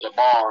The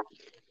bar.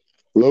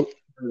 Hello?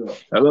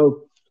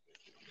 Hello.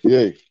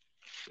 Yay.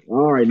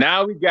 All right,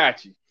 now we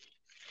got you.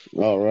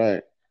 All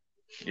right.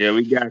 Yeah,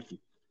 we got you.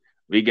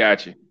 We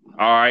got you.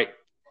 All right.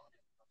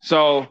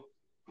 So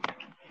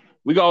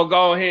we gonna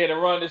go ahead and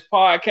run this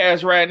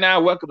podcast right now.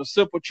 Welcome to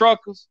Simple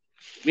Truckers.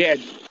 We had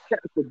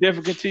technical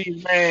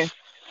difficulties, man.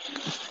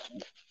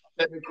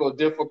 Technical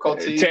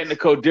difficulties.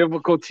 Technical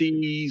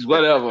difficulties,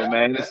 whatever,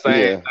 man. The same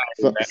Yeah.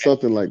 thing, man.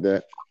 Something like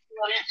that.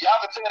 Y'all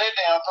can tell that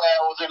damn class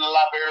was in the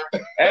library.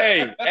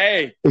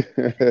 Hey, you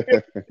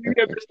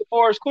hear Mr.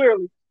 Morris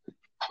clearly.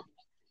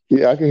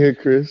 Yeah, I can hear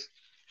Chris.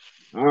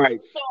 All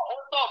right. What's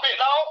up, big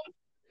dog?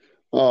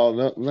 Oh,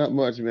 not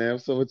much, man.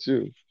 So with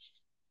you?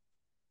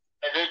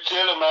 Hey, just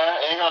chilling, man.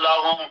 Ain't no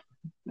doggone.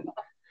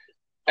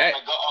 Hey.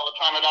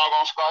 Trying to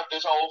doggone scarf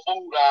this whole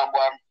food down,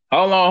 boy.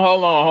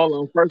 Hold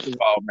on. First of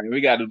all, man,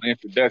 we got to do the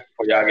introduction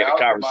before y'all get the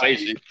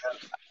conversation.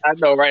 I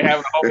know, right?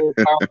 Having a whole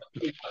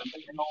conversation.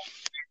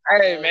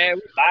 Hey, man,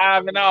 we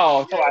live and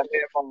all.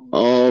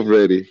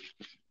 Already.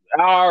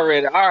 All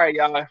right,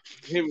 y'all.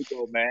 Here we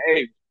go, man.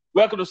 Hey,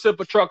 welcome to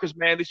Simple Truckers,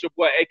 man. This your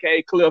boy,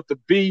 a.k.a. Cliff the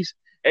Beast,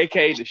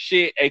 a.k.a. the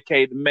shit,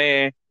 a.k.a. the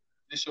man.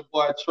 This your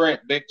boy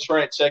Trent, Big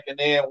Trent, checking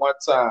in one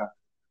time.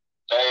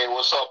 Hey,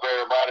 what's up,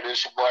 everybody?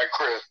 This your boy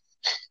Chris.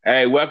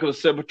 Hey, welcome to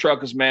Simple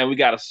Truckers, man. We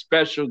got a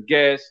special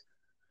guest,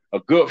 a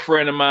good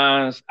friend of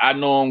mine. I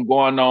know him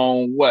going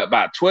on,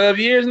 about 12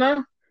 years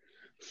now?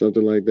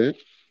 Something like that.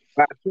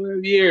 About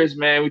 12 years,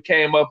 man. We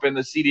came up in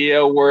the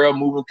CDL world,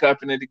 moving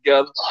company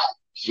together.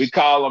 We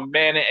call him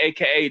Manny,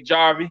 a.k.a.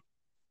 Jarvie.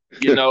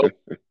 You know,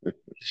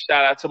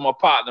 shout out to my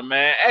partner,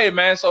 man. Hey,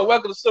 man, so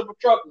welcome to Simple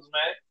Truckers,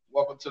 man.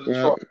 Welcome to the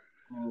truck.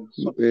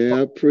 Yeah,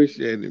 I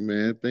appreciate it,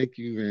 man. Thank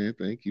you, man.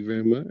 Thank you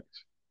very much.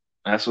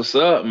 That's what's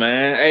up,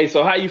 man. Hey,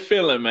 so how you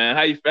feeling, man?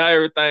 How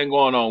everything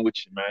going on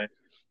with you, man?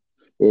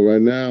 Well,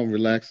 right now I'm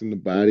relaxing the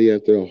body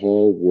after a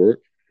hard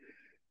work.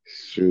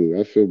 Shoot,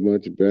 I feel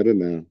much better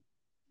now.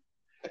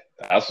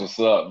 That's what's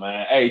up,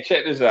 man. Hey,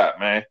 check this out,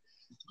 man.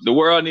 The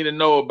world need to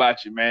know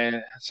about you,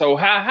 man. So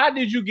how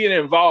did you get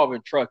involved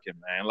in trucking,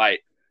 man?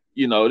 Like,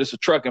 you know, this is a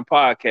trucking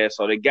podcast,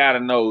 so they gotta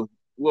know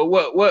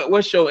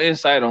what's your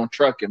insight on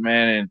trucking,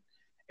 man,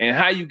 and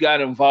how you got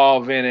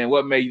involved in it and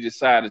what made you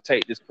decide to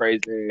take this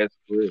crazy ass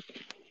career.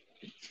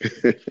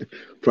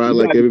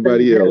 Probably like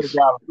everybody else.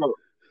 I'm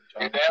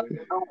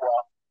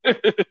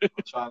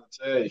trying to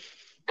tell you.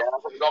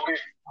 It's gonna be,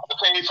 I'm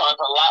tell you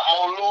something, a lot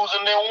more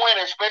losing than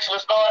winning, especially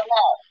starting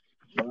out.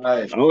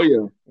 Right. Oh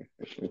yeah.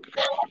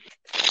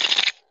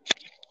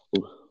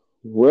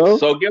 Well,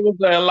 so give us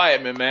the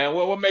enlightenment, man.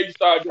 What made you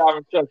start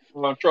driving trucks,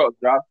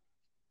 Josh?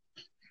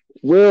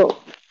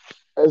 Well,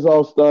 it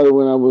all started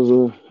when I was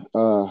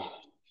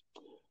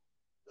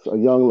a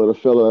young little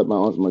fella at my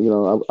aunt's. You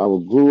know, I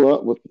grew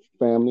up with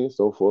family and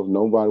so forth.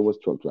 Nobody was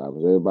truck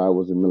drivers. Everybody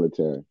was in the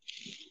military.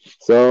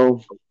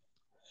 So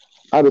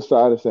I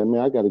decided to say,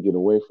 man, I got to get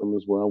away from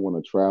this world. I want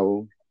to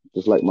travel,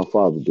 just like my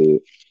father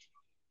did.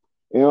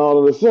 And all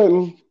of a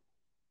sudden,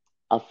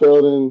 I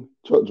fell in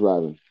truck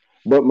driving.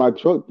 But my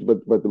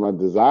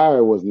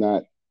desire was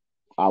not,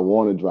 I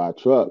want to drive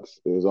trucks.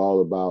 It was all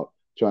about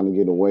trying to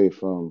get away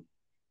from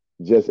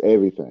just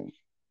everything.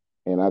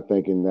 And I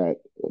thinking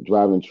that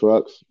driving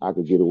trucks, I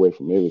could get away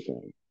from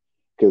everything.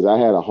 Because I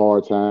had a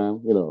hard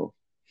time, you know,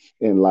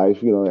 in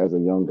life, you know, as a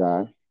young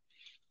guy.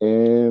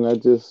 And I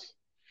just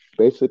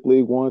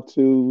basically want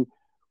to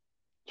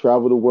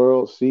travel the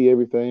world, see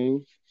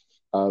everything,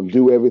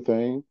 do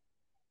everything.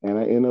 And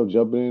I ended up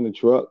jumping in the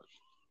truck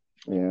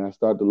and I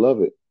started to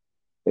love it.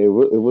 It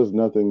was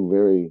nothing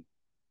very,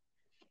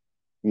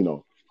 you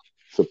know,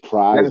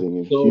 surprising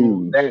and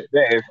huge. That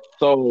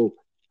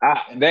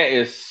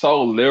is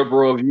so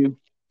liberal of you.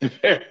 No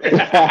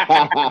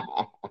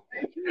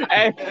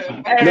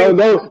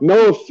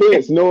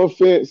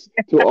offense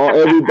to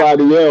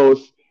everybody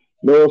else.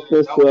 No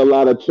offense to a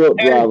lot of truck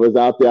drivers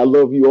out there. I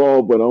love you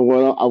all, but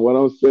what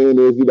I'm saying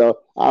is, you know,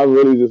 I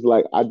really just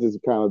I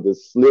just kind of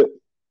just slipped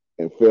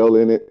and fell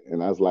in it,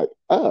 and I was like,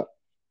 I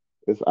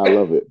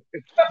love it.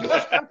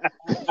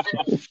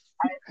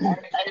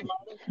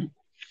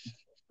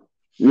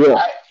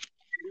 Yeah.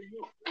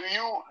 Do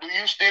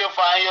you still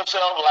find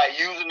yourself like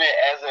using it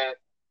as a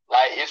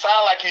it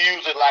sounds like you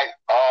use it like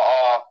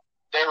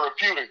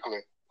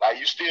therapeutically. Like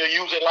you still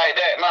use it like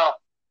that now?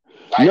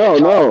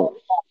 No,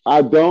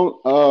 I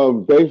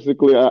don't.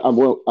 Basically, I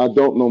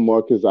don't no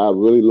more because I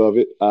really love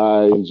it.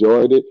 I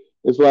enjoyed it.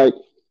 It's like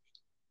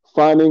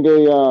finding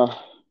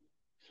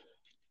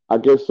I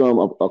guess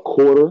a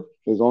quarter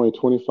is only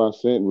 25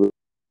 cents.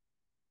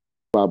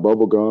 Buy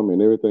bubble gum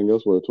and everything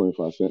else was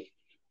 25 cents.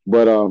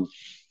 But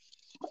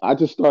I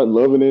just started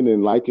loving it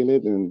and liking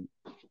it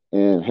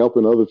and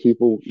helping other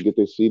people get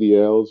their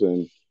CDLs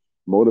and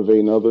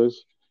motivating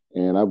others.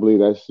 And I believe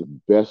that's the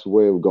best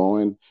way of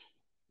going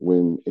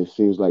when it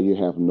seems like you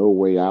have no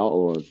way out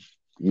or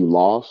you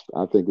lost.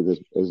 I think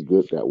it's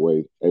good that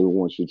way.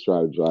 Everyone should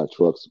try to drive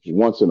trucks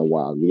once in a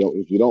while.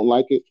 If you don't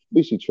like it, at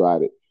least you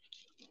tried it.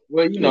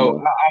 Well, you know,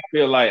 I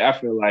feel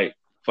like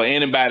for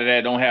anybody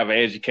that don't have an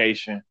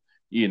education,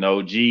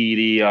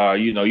 GED, or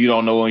you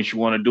don't know what you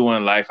want to do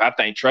in life. I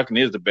think trucking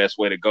is the best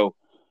way to go.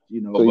 So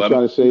you're But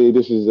trying to say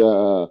this is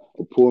a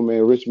poor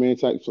man, rich man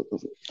type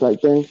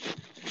thing?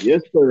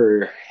 yes,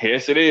 sir.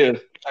 Yes, it is.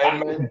 Hey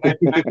man, hey,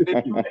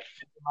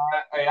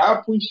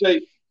 I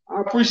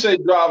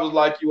appreciate drivers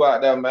like you out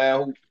there,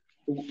 man,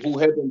 who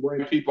help them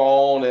bring people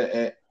on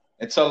and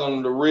telling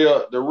them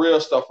the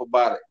real stuff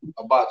about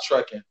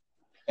trucking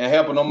and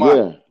helping them out.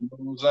 Yeah. You know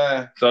what I'm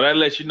saying? So that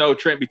lets you know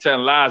Trent be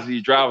telling lies to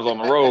these drivers on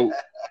the road.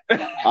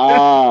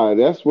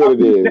 That's what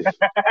it is. I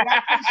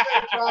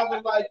appreciate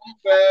drivers like you,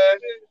 man.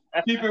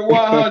 Keep it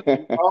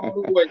 100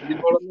 all the way. You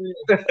know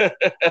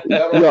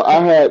what I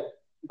mean?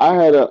 I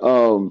had a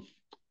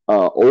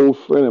old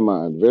friend of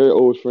mine, very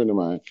old friend of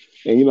mine,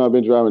 and I've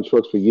been driving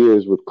trucks for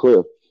years with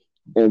Cliff,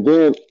 and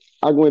then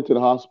I went to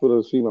the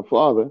hospital to see my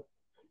father,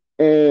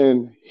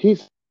 and he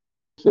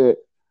said,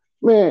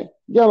 "Man,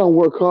 y'all don't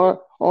work hard.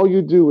 All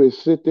you do is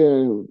sit there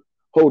and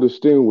hold the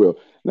steering wheel."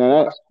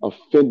 Now that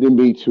offended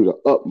me to the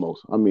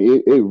utmost. I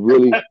mean, it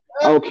really. I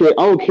don't care.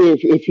 I don't care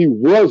if he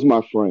was my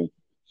friend.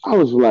 I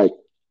was like,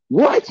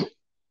 "What?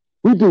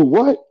 We do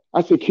what?"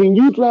 I said, "Can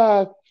you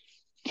drive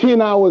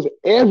 10 hours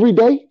every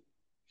day?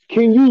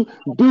 Can you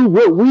do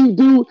what we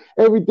do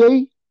every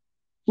day?"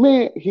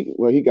 Man,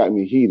 he got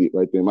me heated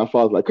right there. My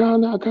father's like,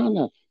 calm down.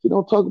 You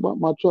don't talk about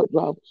my truck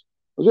drivers.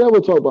 I said, ever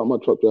talk about my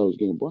truck drivers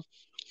again, boy?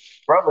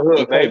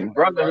 Brotherhood, baby.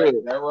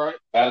 Brotherhood. That right.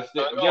 Gotta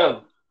stick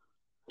together.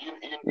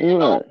 You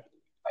know,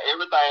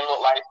 everything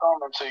look like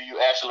something until you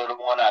actually the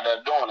one out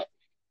there doing it.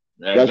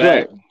 That's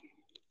right.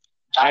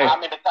 How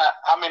many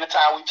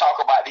times we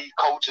talk about these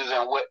coaches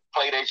and what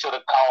play they should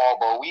have called,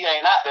 but we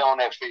ain't out there on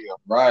that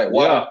field. Right.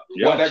 What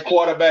that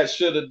quarterback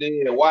should have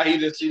did. Why he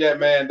didn't see that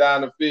man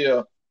down the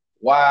field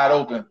wide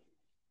open.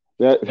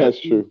 That's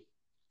true.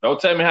 Don't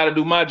tell me how to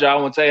do my job.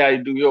 I want to tell you how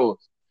you do yours.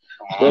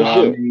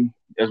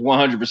 That's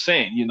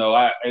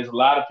 100%. There's a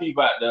lot of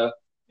people out there,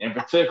 in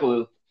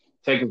particular,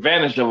 take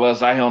advantage of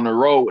us out here on the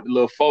road with the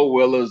little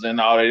four-wheelers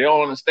and all that. They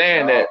don't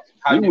understand that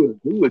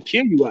we would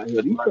kill you out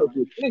here. These folks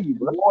would kill you,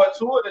 bro. More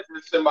to it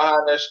than sitting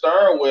behind that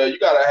steering wheel. You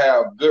got to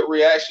have good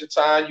reaction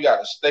time. You got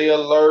to stay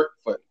alert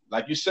for,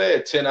 like you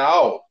said, 10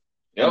 hours.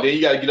 Yep. And then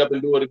you got to get up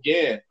and do it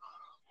again.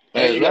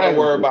 And you got to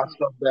worry about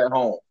stuff back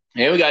home.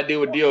 And we got to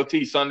deal with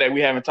DOT Sunday.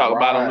 We haven't talked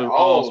about on the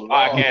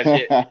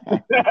podcast yet.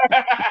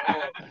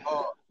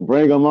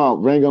 Bring them out.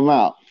 Boy,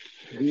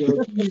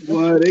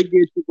 they get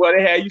you. Boy,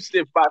 they have you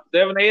sit about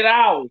 7-8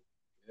 hours,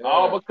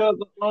 all because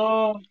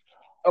of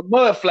a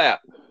mud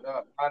flap.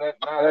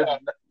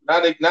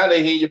 Now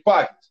they in your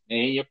pockets. They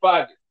in your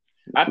pocket.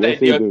 I think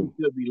DOT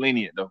should be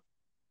lenient though.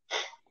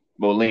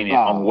 More lenient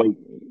on weight.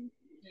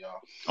 Yeah.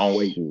 On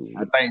weight,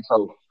 I think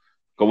so.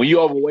 Because when you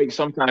overweight,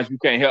 sometimes you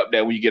can't help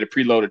that when you get a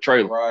preloaded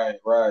trailer. Right.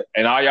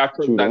 And all y'all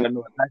trucks not gonna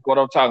know exactly what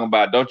I'm talking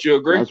about. Don't you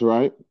agree? That's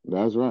right. I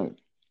tell you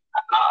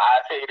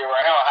that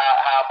right now.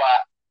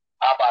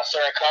 How about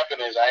certain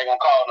companies? I ain't gonna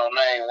call no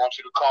name. Want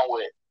you to come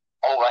with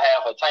over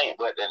half a tank,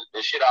 but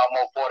the shit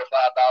almost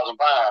 45,000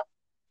 pounds.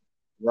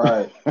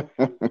 Right.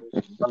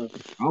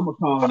 I'm gonna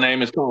call the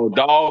name. It's called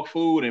Dog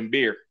Food and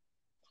Beer.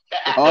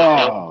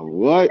 Oh,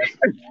 what?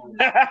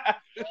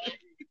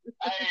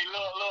 Hey,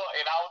 look,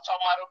 and I was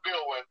talking about a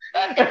bill with.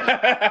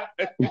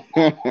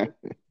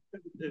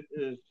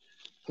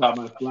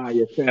 Talking about flying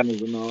your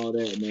channels and all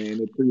that, man.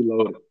 They're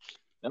preloaded.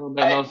 That don't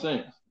make no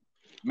sense.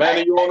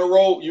 Manny, you on the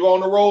road? You on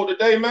the road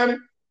today, Manny?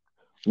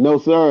 No,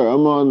 sir.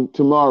 I'm on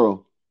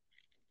tomorrow.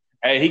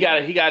 Hey, he got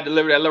to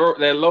deliver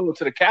that load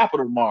to the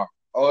Capitol tomorrow.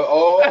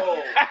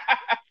 Oh.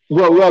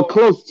 Well,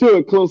 close to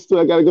it.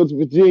 I got to go to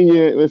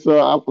Virginia, and so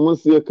I'm gonna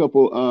see a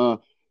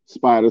couple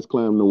spiders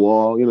climb the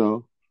wall.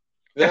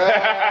 Hey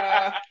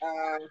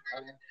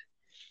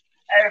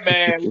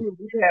man, we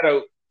had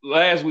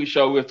last week's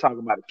show. We were talking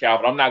about the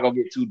Capitol. I'm not gonna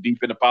get too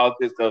deep into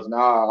politics because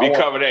we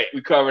covered that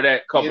a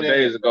couple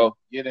days ago.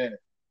 Get in it.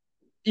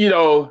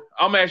 I'm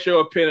gonna ask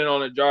your opinion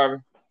on it,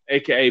 Jarvis,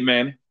 aka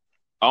Manny.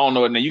 I don't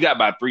know it now. You got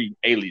about 3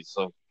 aliens,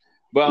 so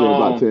but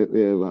about 10,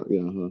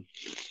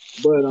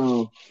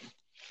 But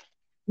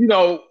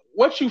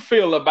what you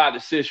feel about the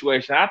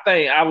situation? I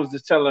think I was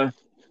just telling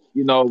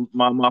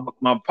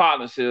my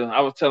partners here. I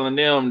was telling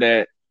them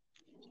that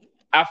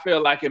I feel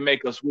like it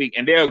make us weak,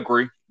 and they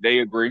agree.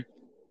 Do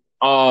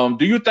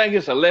you think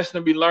it's a lesson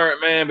to be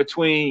learned, man,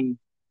 between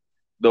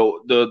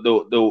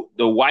the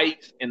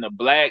whites and the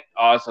black,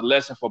 or it's a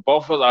lesson for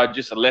both of us, or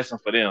just a lesson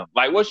for them?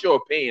 Like, what's your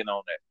opinion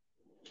on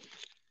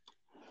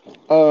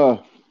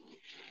that?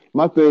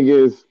 My thing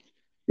is,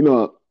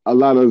 a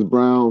lot of us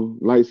brown,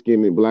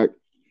 light-skinned, and black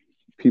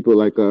people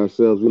like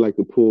ourselves, we like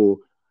to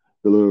pull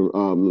the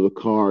little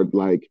card.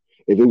 Like,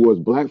 if it was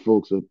black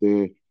folks up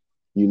there,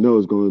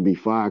 it's going to be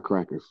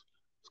firecrackers.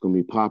 It's going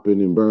to be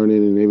popping and burning,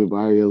 and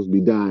everybody else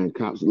be dying.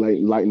 Cops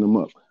lighting them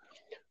up.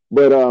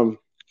 But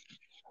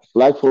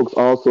black folks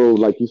also,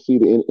 like you see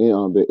the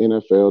NFL,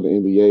 the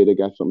NBA, they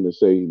got something to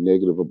say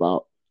negative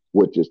about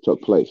what just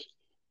took place.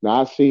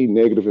 Now, I see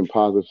negative and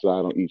positive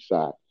side on each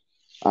side.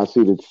 I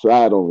see the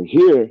side over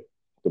here,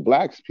 the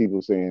blacks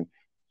people saying,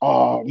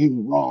 "Oh,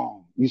 you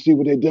wrong. You see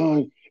what they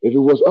done? If it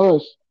was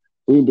us,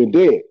 we'd been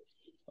dead.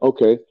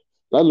 Okay,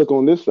 let's look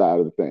on this side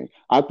of the thing.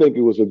 I think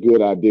it was a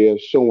good idea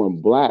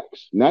showing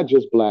blacks, not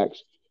just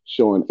blacks,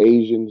 showing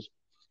Asians,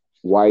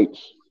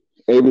 whites,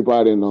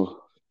 everybody in the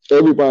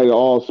everybody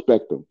all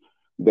spectrum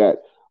that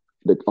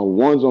the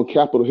ones on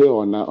Capitol Hill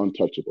are not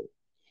untouchable.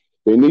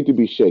 They need to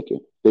be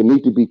shaken. They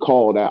need to be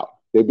called out.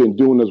 They've been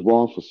doing this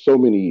wrong for so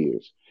many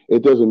years.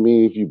 It doesn't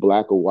mean if you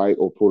black or white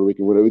or Puerto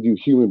Rican, whatever. You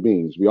human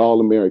beings. We all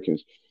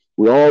Americans.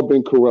 We all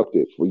been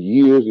corrupted for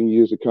years and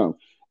years to come.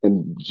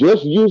 And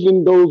just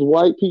using those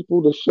white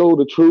people to show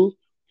the truth,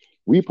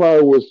 we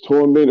probably was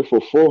tormented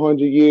for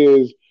 400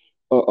 years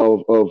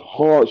of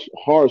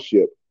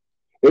hardship.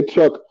 It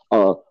took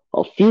a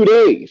few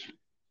days,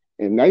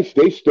 and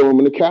they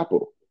storming the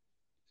Capitol.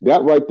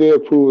 That right there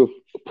prove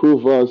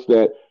us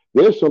that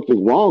there's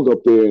something wrong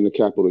up there in the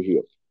Capitol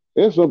Hill.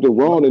 There's something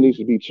wrong that needs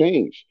to be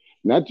changed.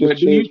 Not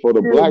just changed for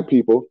the black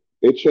people,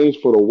 it changed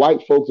for the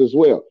white folks as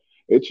well.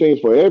 It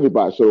changed for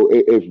everybody. So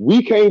if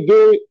we can't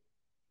do it,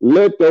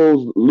 let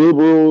those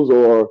liberals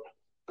or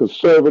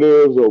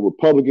conservatives or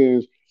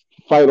Republicans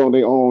fight on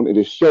their own and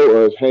just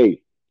show us,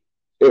 hey,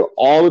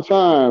 all the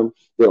time,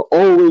 there's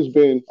always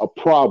been a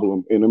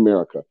problem in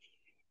America.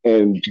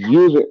 And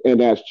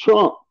as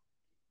Trump,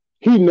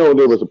 he know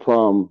there was a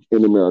problem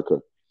in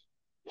America.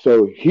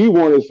 So he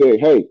wanted to say,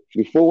 hey,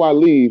 before I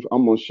leave,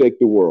 I'm going to shake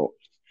the world.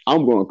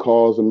 I'm going to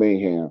cause a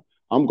mayhem.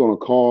 I'm going to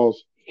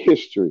cause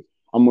history.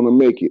 I'm going to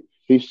make it.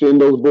 He sent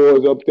those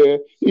boys up there.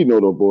 You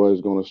know the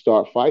boys going to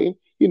start fighting.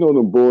 You know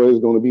the boys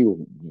going to be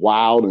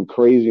wild and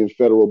crazy, and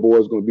federal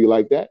boys going to be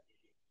like that.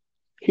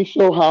 He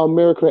showed how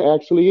America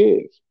actually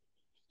is.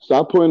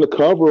 Stop putting the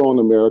cover on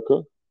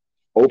America.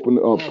 Pull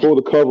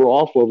the cover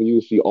off of it,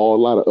 you'll see a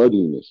lot of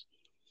ugliness.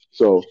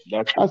 So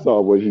that's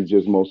all what he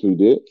just mostly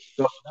did.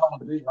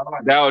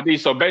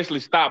 So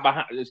basically, stop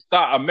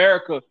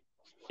America.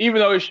 Even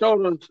though it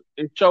showed them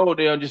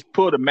just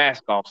pull the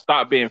mask off,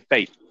 stop being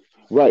fake.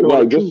 Right.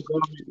 What they is. No,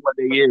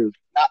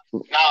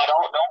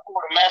 don't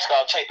pull the mask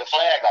off. Take the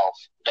flag off.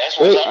 That's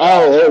what.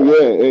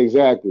 Yeah,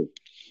 exactly.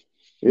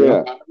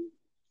 Yeah,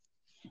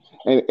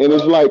 and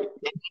it's like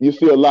you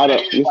see a lot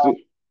of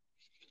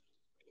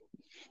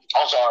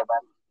I'm sorry,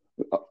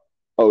 man.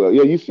 Oh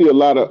yeah, you see a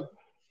lot of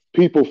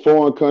people,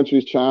 foreign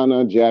countries,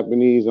 China,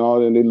 Japanese, and all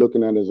that, and they're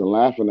looking at us and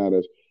laughing at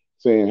us,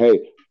 saying,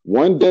 "Hey,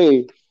 one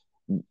day,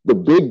 the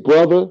big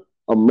brother,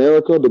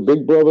 America, the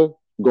big brother,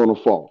 gonna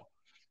fall.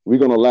 We're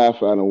gonna laugh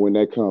at them when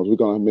that comes. We're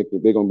gonna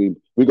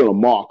we're gonna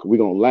mock, we're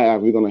gonna laugh,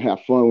 we're gonna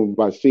have fun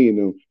by seeing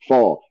them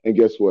fall. And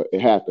guess what?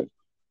 It happened.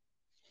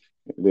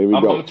 There we go.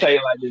 I'm gonna tell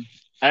you like this.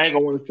 I ain't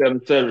gonna want to tell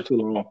the subject too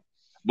long,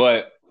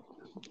 but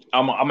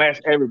I'm gonna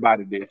ask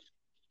everybody this.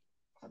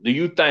 Do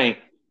you think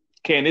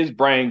can this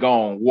bring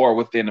on war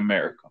within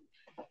America?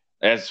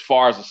 As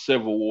far as a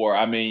civil war,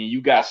 I mean,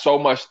 you got so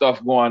much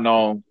stuff going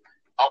on,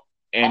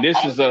 and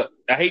this is I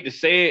hate to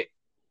say it,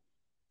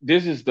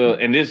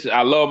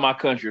 I love my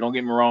country. Don't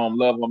get me wrong,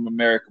 love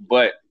America,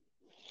 but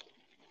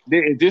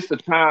is this the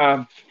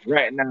time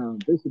right now?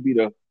 This would be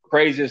the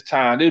craziest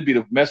time. This would be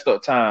the messed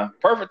up time.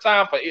 Perfect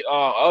time for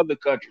other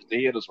countries to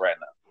hit us right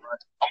now,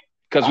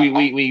 because we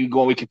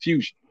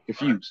confused.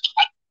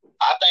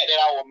 I think that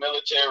our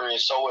military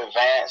is so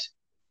advanced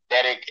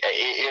that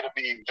it'll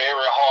be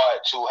very hard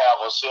to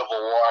have a civil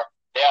war.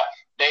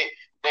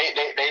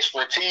 They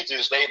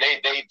strategists, they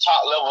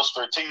top level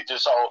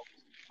strategists. So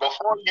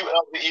before you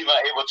ever even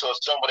able to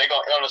assemble, they're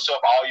gonna intercept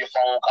all your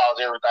phone calls,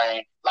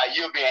 everything. Like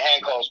you'll be in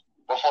handcuffs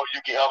before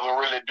you can ever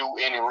really do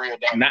any real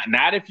damage.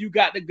 Not if you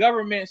got the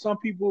government. Some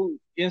people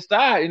in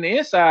the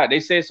inside,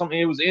 they said something.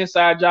 It was an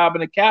inside job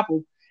in the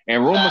Capitol,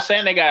 and rumors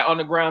saying they got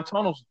underground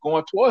tunnels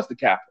going towards the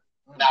Capitol.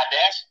 Now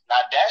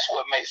that's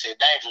what makes it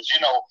dangerous. You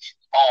know,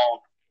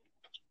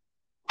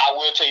 I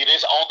will tell you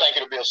this. I don't think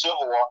it'll be a civil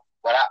war,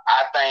 but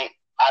I think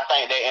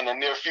that in the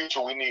near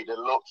future we need to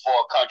look for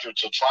a country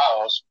to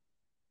try us.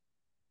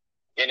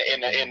 In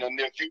the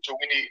near future,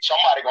 we need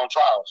somebody gonna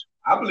try us.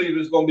 I believe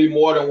it's gonna be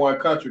more than one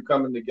country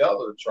coming together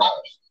to try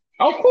us.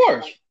 Of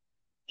course.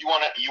 You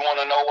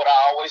wanna know what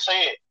I always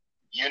said?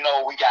 You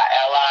know, we got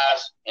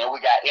allies and we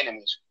got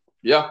enemies.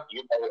 Yeah.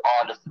 You know,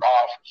 the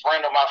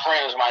friend of my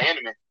friend is my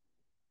enemy.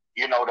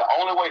 You know, the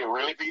only way to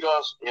really beat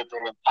us is the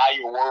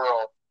entire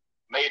world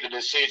made the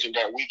decision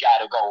that we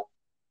got to go.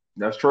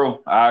 That's true.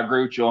 I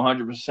agree with you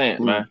 100%,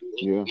 man.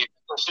 Yeah.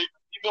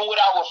 Even with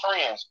our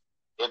friends,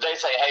 if they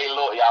say, "Hey,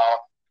 look,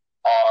 y'all,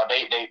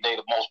 they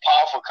the most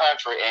powerful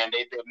country and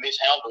they've been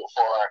mishandled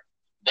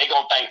they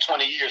gonna think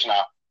 20 years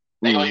now.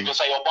 They gonna even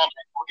say Obama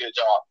ain't gonna get a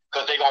job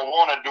because they gonna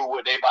want to do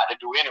what they about to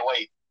do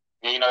anyway.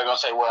 And, you know, they're gonna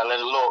say, well,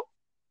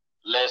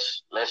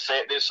 let's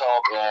set this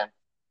up and,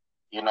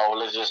 you know,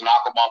 let's just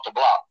knock them off the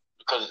block.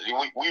 Because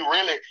we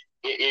really,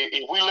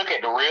 if we look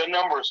at the real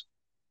numbers,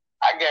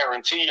 I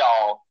guarantee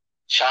y'all,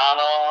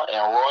 China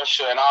and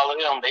Russia and all of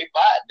them, they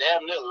about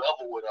damn near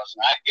level with us.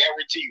 And I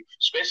guarantee you,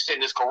 especially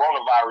in this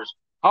coronavirus.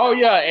 Oh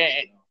yeah,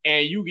 and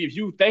if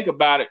you think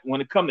about it,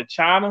 when it comes to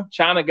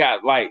China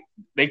got like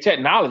they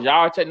technology.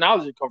 All our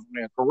technology comes from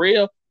there.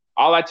 Korea,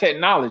 all our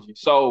technology.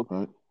 So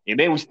And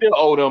then we still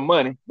owe them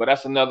money, but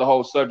that's another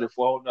whole subject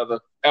for a whole another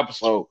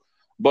episode.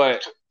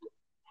 But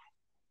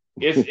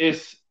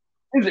it's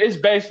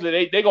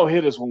basically they gonna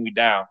hit us when we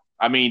down.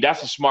 I mean,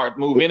 that's a smart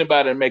move.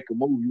 Anybody that make a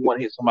move, you want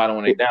to hit somebody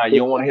when they down. You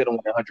don't want to hit them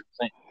when they're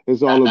 100%.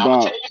 It's all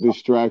about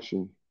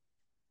distraction.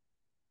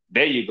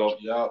 There you go.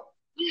 Yep.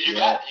 You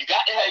got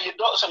to have your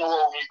ducks in a row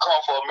when you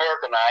come for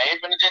America. Now, I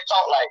ain't gonna just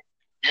talk like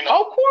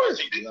Of course.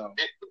 See,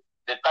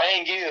 the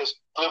thing is,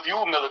 Cliff, you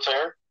were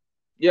military.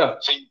 Yeah.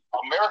 See,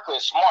 America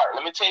is smart.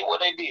 Let me tell you what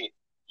they did.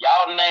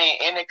 Y'all name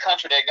any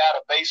country that got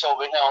a base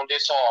over here on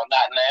this soil.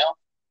 Not now.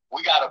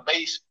 We got a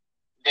base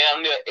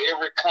down near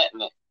every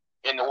continent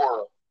in the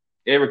world.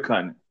 Every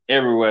continent,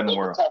 everywhere in the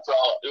world.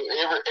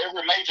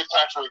 Every major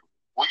country,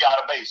 we got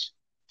a base.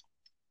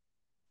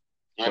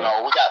 You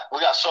know, we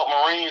got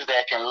submarines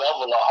that can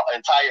level an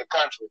entire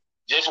country.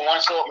 Just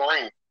one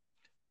submarine.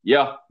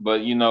 Yeah,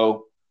 but even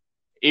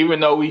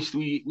though we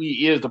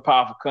is the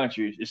powerful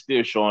country, it's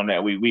still showing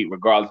that we weak,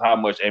 regardless of how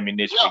much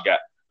ammunition we got.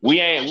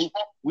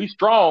 We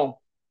strong,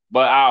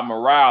 but our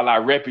morale,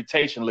 our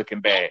reputation looking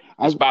bad.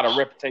 It's about a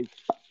reputation.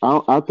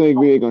 I think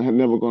we ain't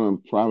never gonna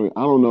probably.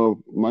 I don't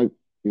know, Mike.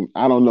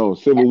 I don't know.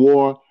 Civil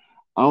War.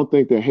 I don't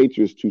think the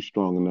hatred is too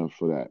strong enough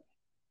for that.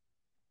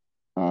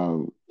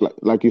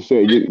 Like you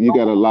said, you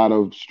got a lot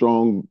of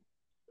strong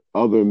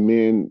other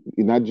men,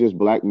 not just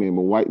black men,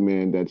 but white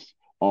men that's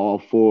all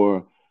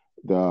for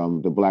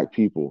the black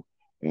people.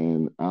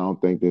 And I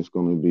don't think I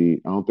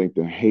don't think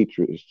the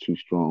hatred is too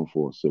strong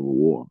for a civil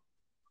war.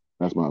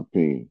 That's my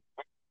opinion.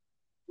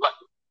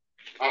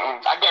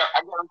 I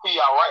guarantee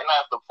y'all right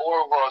now, if the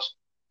four of us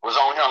was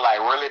on here like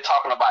really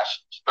talking about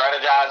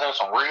strategizing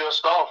some real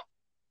stuff,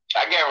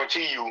 I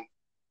guarantee you,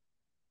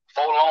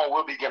 for long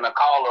we'll be getting a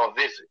call or a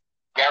visit.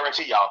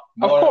 Guarantee y'all.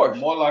 Of course.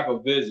 More like a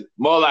visit.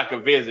 More like a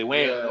visit.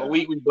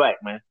 We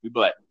black, man. We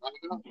black.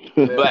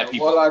 Black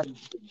people.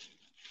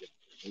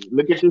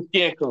 Look at your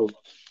skin color.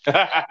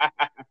 That's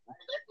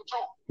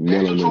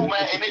the truth,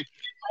 man. And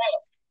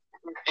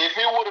if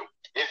it would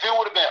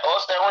have been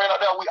us that ran up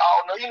there, we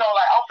all know.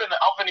 Like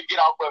I'm finna get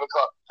off of it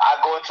because I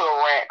go into a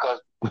rant because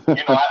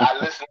I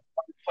listen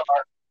to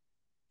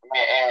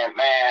and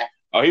man.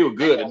 Oh, he was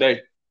good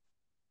today.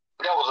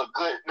 That was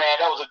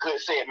a good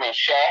set, man.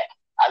 Shaq.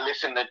 I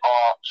listened to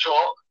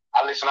Chuck.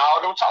 I listened to all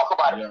of them talk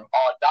about it.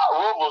 Doc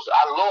Rivers.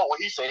 I love what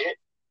he said.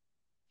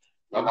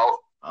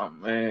 Oh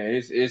man,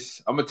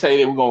 it's. I'm gonna tell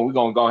you that we're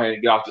gonna go ahead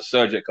and get off the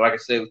subject. Like I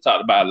said, we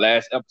talked about it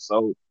last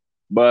episode,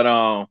 but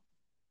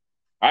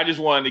I just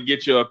wanted to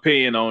get your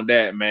opinion on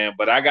that, man.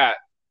 But I got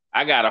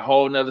a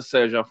whole nother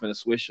subject I'm finna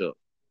switch up.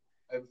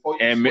 Hey,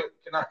 can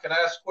I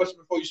ask a question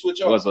before you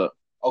switch up? What's up?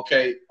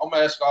 Okay, I'm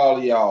gonna ask all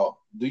of y'all.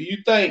 Do you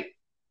think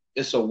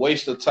it's a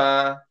waste of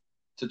time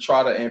to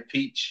try to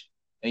impeach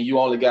and you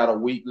only got a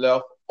week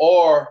left,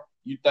 or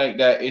you think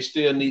that it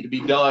still need to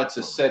be done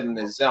to set an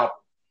example?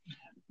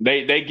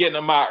 They getting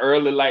them out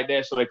early like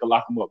that so they can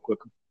lock them up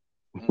quicker.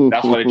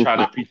 That's why they try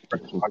to impeach.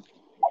 I'm gonna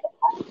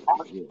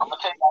tell you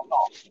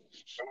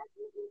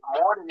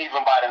more than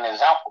even by an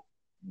example.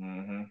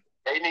 Mm-hmm.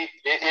 They need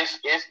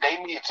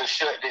to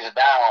shut this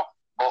down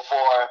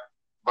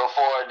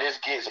before this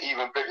gets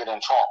even bigger than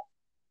Trump.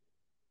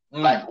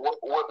 Like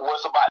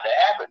what's about to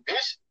happen?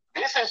 This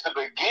is the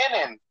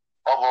beginning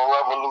of a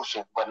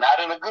revolution, but not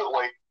in a good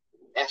way.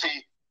 And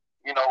see,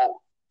 he gonna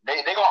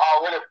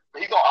already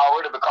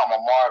become a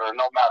martyr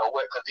no matter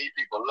what, because these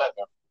people love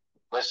him.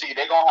 But see,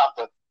 they gonna have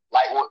to,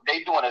 like, what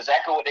they doing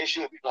exactly what they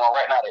should be doing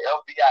right now. The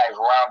FBI is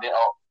rounding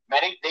up.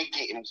 Man, they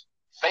getting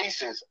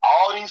faces,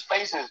 all these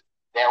faces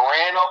that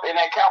ran up in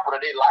that Capitol.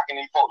 They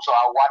locking these folks. So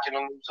I was watching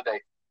the news today.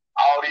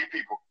 All these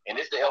people, and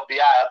it's the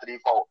FBI after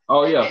these folks.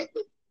 Oh yeah.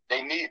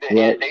 They need to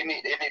be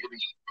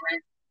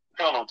strict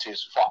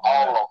penalties for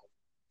all of them.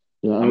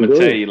 Yeah, I'm gonna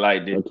tell you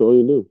like this. That's all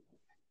you do.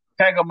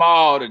 Take them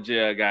all to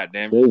jail,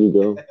 goddamn. There you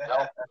go.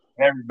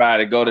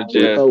 Everybody go to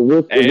jail.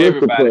 With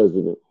the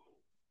president.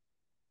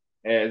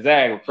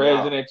 Exactly,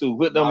 president too.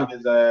 Put them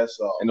his ass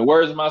off. in the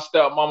words of my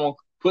stepmama,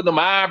 put them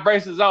iron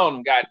braces on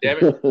them. Goddamn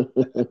it!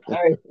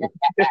 Hey.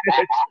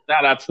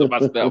 Shout out to my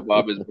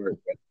stepmama's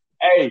birthday.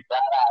 Hey, shout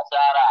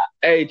out.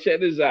 Hey, check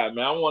this out,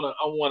 man. I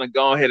wanna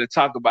go ahead and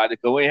talk about it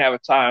because we ain't have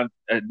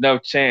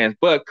enough chance.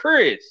 But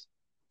Chris,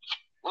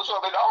 what's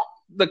up, big dog?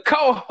 The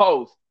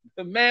co-host,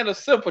 the man of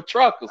Simple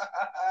Truckers.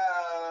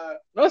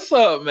 What's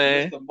up,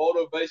 man? Mr.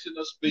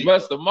 Motivational Speaker.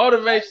 Mr.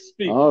 Motivational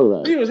Speaker. All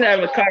right. We was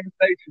having a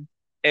conversation.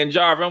 And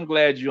Jarvis, I'm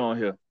glad you're on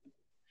here.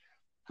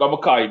 I'm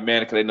gonna call you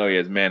man because they know you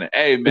as man.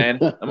 Hey, man,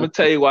 I'm gonna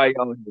tell you why you're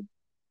on here.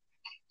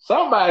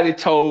 Somebody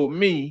told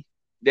me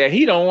that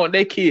he don't want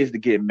their kids to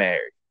get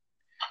married.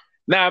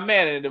 Now,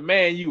 man, and the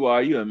man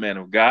you're a man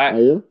of God. I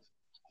am.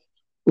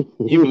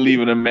 You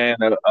believe in a man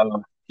of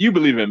you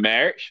believe in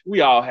marriage.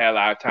 We all have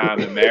our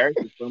time in marriage.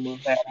 Some of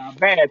us have our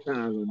bad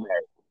times in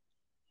marriage.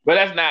 But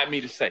that's not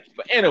me to say.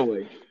 But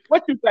anyway,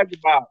 what you think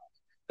about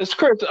this,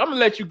 Chris? I'm gonna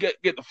let you get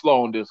the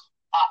flow on this.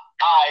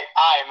 All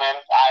right, man.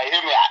 All right,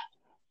 hear me out.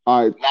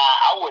 All right. Now,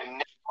 I would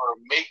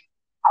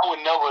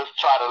never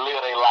try to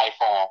live their life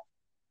on.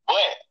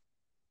 But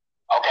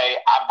Okay,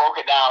 I broke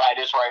it down like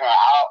this right here.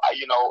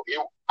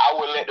 I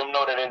would let them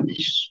know that it'd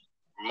be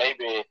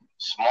maybe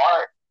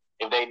smart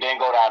if they didn't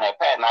go down that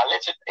path. Now,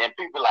 and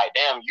people like,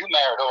 damn, you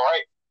married her,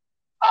 right?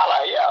 I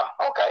like,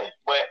 yeah, okay.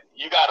 But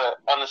you got to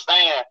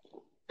understand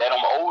that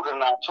I'm older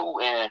now, too,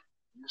 and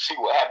you see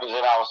what happens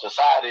in our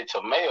society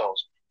to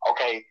males.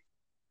 Okay,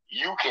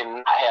 you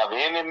can have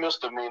any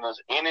misdemeanors,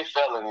 any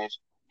felonies,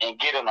 and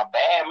get in a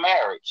bad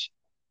marriage.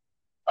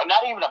 Or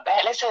not even a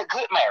bad, let's say a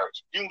good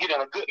marriage. You can get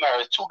in a good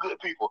marriage, two good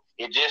people.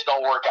 It just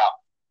don't work out.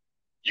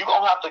 You're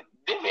going to have to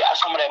divvy out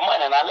some of that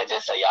money. Now, let's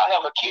just say y'all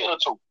have a kid or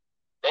two.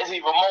 That's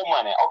even more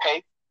money.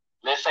 Okay,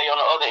 let's say on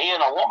the other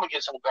end, a woman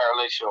gets in a bad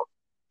relationship.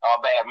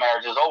 A bad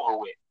marriage is over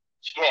with.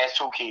 She has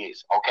two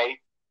kids, okay?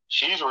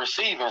 She's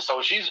receiving,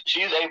 so she's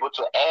able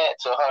to add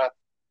to her,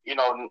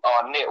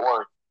 net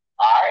worth.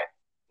 All right?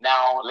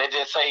 Now, let's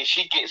just say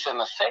she gets in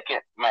a second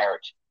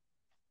marriage,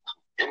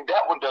 and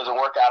that one doesn't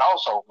work out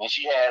also, and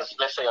she has,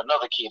 let's say,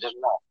 another kid as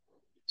well.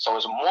 So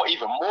it's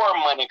even more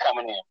money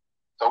coming in.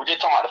 So we're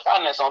just talking about the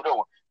finance on that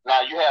one.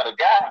 Now, you have a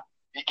guy,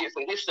 he gets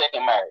in his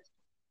second marriage,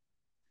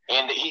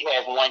 and he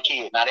has one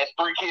kid. Now, that's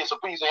 3 kids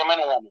apiece, him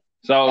and a woman.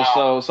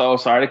 So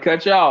sorry to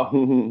cut you off.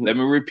 Let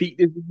me repeat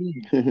this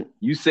again.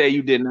 You say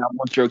you did not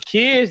want your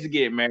kids to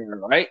get married,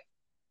 right?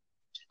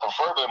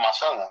 Preferably my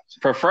sons.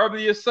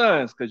 Preferably your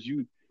sons, because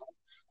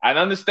I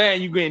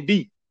understand you getting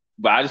deep,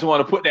 but I just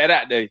want to put that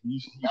out there. You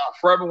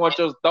preferably want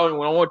your don't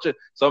want your.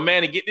 So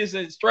man, to get this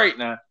in straight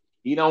now,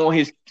 he don't want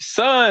his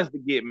sons to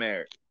get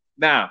married.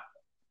 Now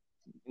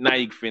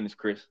you can finish,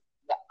 Chris.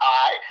 All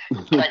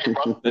right, thank you,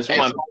 brother. Just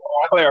want to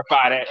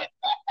clarify that.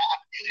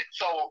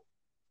 So.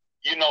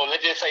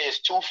 Let's just say it's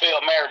 2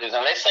 failed marriages,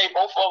 and let's say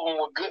both of them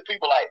were good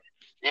people, like,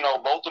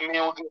 both the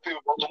men were good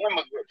people, both the women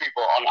were good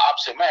people on the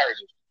opposite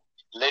marriages.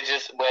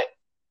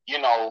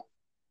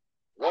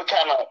 What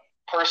kind of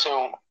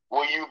person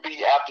will you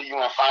be after you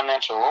in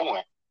financial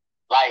ruin?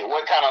 Like,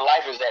 what kind of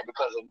life is that?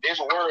 Because in this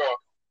world,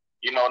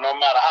 no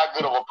matter how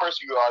good of a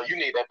person you are, you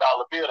need that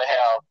dollar bill to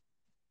have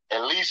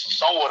at least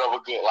somewhat of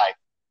a good life.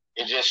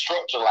 It's just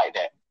structured like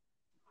that.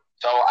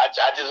 So I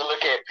just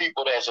look at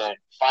people that's in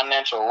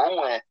financial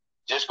ruin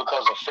just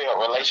because of failed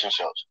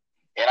relationships.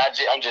 And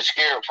I'm just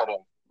scared for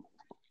them.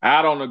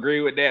 I don't agree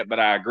with that, but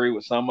I agree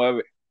with some of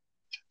it.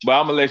 But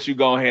I'm going to let you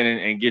go ahead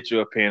and get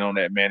your opinion on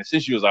that, man,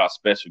 since you was our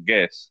special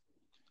guest.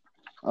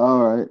 All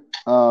right.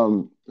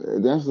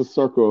 That's the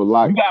circle of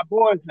life. You got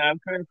boys now.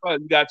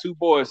 You got 2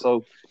 boys,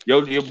 so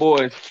your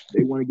boys,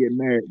 they want to get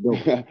married.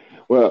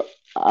 Well,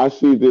 I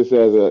see this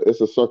as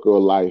it's a circle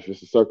of life.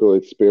 It's a circle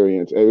of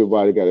experience.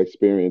 Everybody got to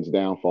experience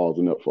downfalls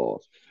and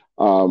upfalls.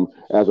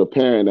 As a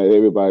parent,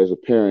 everybody's a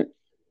parent.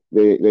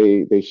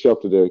 They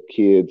shelter their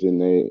kids and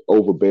they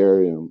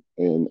overbear them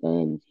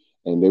and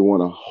they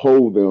want to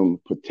hold them,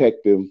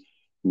 protect them,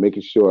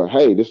 making sure,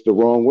 hey, this is the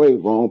wrong way,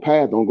 wrong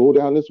path. Don't go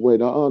down this way.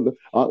 Turn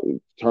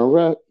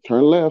right,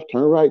 turn left,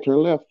 turn right, turn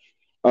left.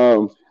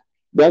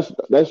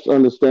 That's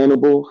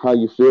understandable how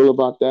you feel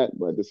about that,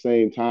 but at the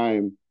same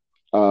time,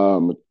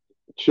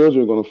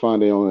 children are going to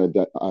find their own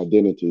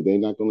identity. They're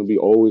not going to be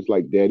always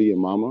like daddy and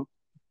mama.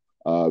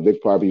 They're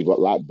probably a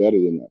lot better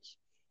than us.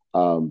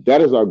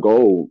 That is our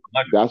goal.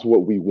 That's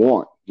what we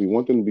want. We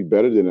want them to be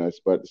better than us,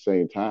 but at the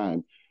same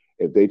time,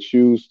 if they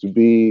choose to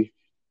be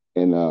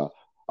in a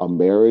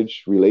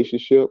marriage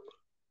relationship,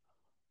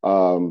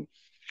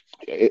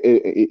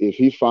 if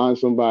he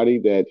finds somebody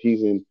that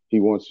he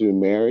wants to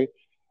marry,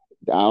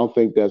 I don't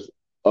think that's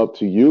up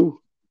to you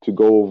to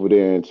go over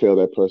there and tell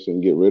that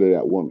person get rid of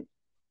that woman.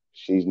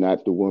 She's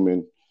not the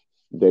woman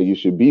that you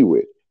should be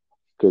with,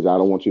 because I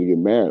don't want you to get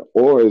married.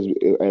 Or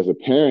as a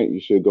parent, you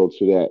should go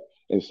to that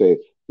and say,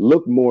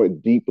 look more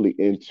deeply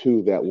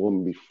into that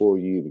woman before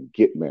you even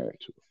get married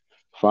to her.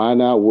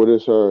 Find out what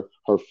is her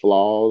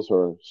flaws,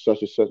 her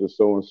such and such and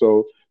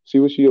so. See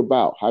what she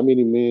about. How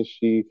many men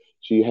she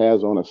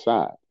has on her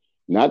side.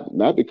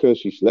 Not because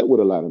she slept with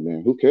a lot of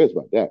men. Who cares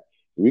about that?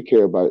 We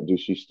care about, do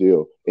she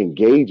still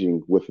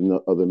engaging with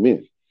other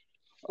men?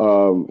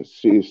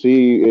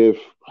 See if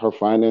her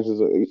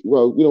finances are,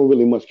 well, we don't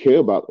really much care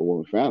about the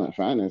woman's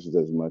finances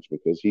as much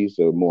because he's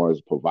more as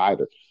a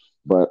provider.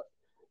 But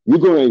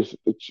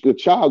the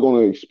child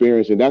going to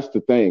experience, and that's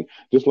the thing.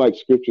 Just like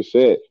Scripture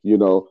said,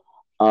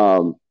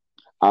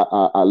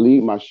 I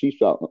lead my sheep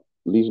out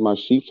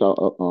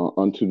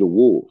unto the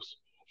wolves.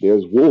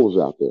 There's wolves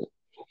out there,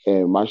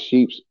 and my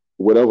sheep,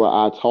 whatever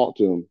I taught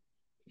them,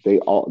 they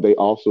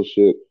also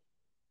should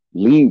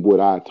lead what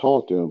I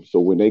taught them. So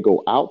when they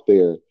go out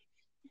there,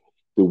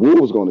 the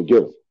wolves going to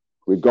get them,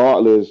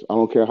 regardless. I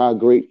don't care how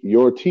great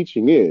your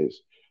teaching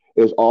is.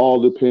 It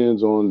all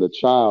depends on the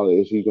child.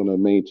 Is he going to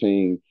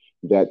maintain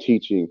that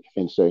teaching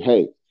and say,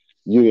 hey,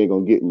 you ain't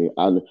going to get me.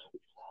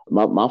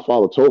 My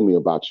father told me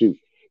about you.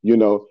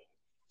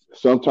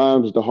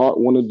 Sometimes the heart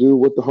want to do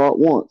what the heart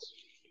wants,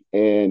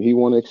 and he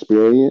want to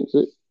experience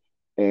it,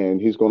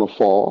 and he's going to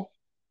fall.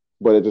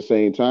 But at the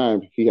same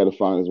time, he had to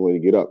find his way to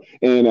get up.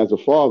 And as a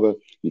father,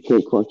 you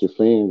can't crunch your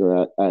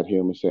finger at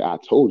him and say, I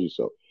told you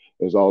so.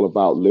 It's all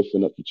about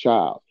lifting up the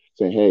child.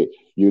 saying, hey,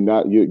 you're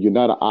not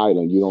an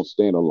island. You don't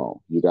stand alone.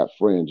 You got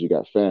friends, you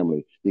got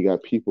family, you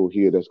got people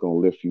here that's going to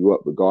lift you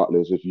up,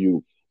 regardless if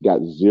you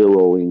got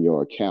zero in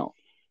your account.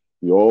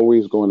 You're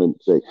always going to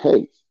say,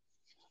 hey,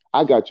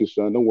 I got you,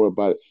 son. Don't worry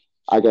about it.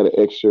 I got an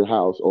extra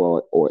house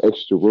or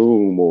extra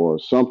room or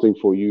something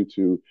for you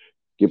to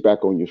get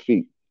back on your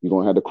feet. You're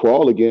going to have to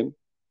crawl again.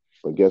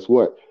 But guess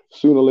what?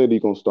 Sooner or later,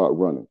 you're going to start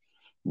running.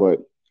 But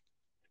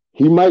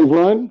he might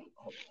run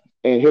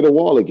and hit a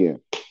wall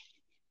again.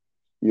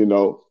 You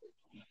know,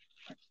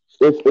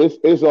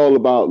 it's all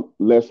about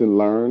lesson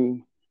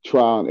learned,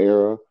 trial and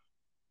error.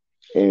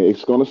 And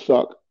it's going to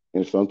suck.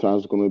 And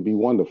sometimes it's going to be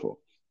wonderful.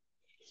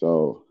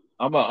 So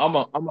I'm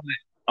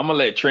gonna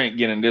let Trent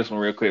get in this one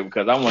real quick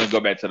because I want to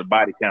go back to the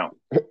body count.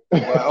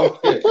 Well,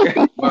 okay.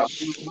 I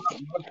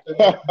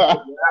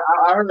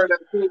heard that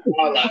too.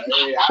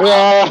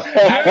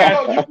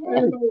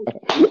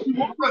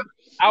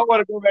 I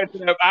want to go back to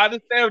that. I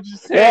understand what you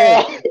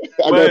said.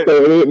 I got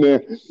that in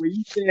there. When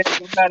you said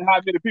no matter how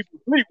many people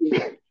sleep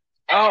with,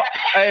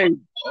 hey,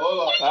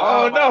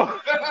 oh no,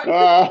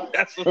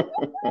 that's a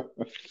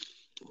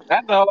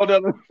whole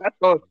other.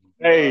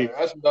 Hey,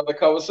 that's another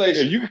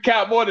conversation. You can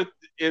count more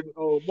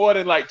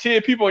than like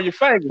 10 people on your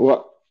fingers.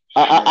 Well,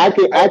 I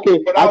can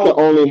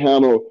only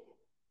handle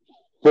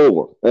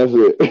 4. That's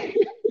it.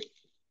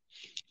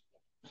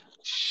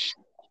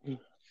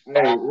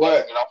 Hey,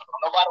 what?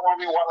 Nobody want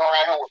to be walking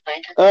around here with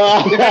pinky.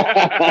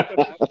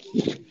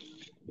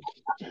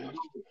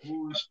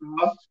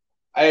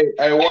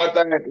 Hey, one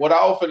thing. What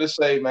I was finna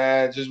say,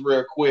 man, just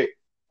real quick.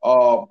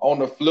 On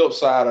the flip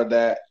side of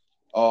that,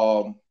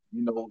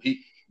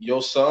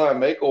 your son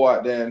may go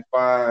out there and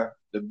find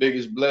the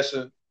biggest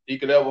blessing he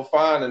could ever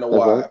find in a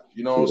wife.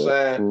 You know what I'm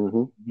saying?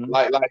 Mm-hmm.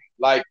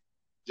 Like,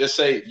 just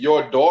say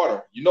your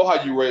daughter. You know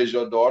how you raise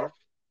your daughter.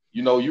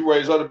 You know, you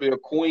raise her to be a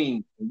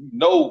queen. You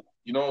know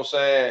what I'm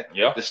saying?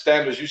 Yeah. The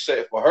standards you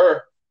set for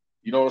her.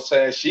 You know what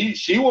I'm saying?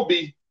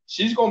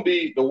 She's gonna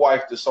be the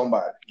wife to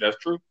somebody. That's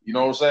true. You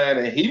know what I'm saying?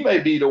 And he may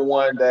be the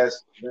one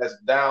that's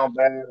down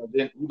bad or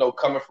then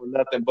coming from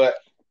nothing. But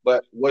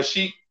what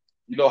she,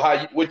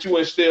 what you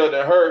instilled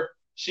in her,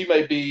 she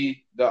may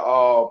be the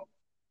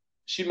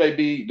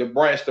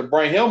branch to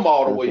bring him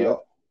all the way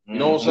up. You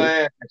know what I'm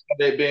saying?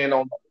 Instead of being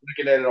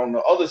looking at it on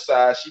the other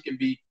side, she can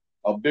be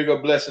a bigger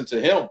blessing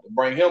to him to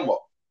bring him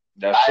up.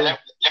 That's true. Let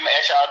me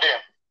ask y'all there.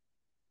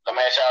 No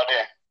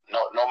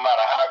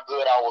matter how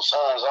good our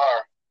sons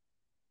are,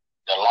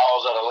 the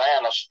laws of the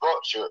land are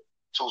structured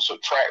to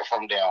subtract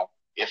from them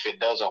if it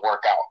doesn't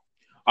work out.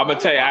 I'm gonna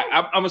tell you,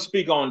 I'm gonna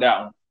speak on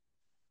that one.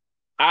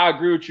 I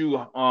agree with you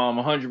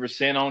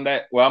 100% on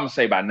that. Well, I'm gonna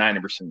say about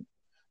 90%.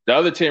 The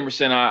other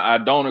 10% I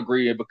don't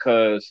agree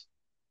because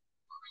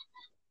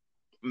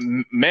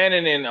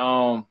Manning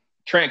and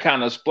Trent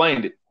kind of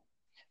explained it.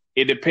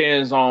 It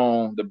depends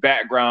on the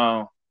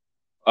background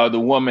of the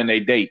woman they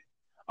date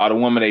or the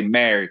woman they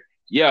marry.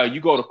 Yeah,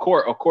 you go to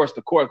court. Of course,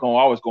 the court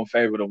always gonna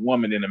favor the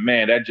woman and the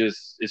man. That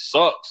just it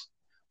sucks.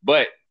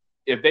 But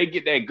if they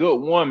get that good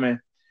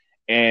woman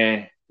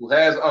and who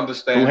has an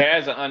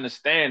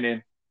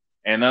understanding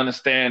and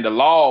understand the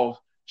laws,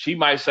 she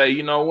might say,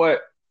 you know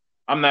what?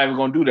 I'm not even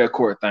gonna do that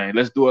court thing.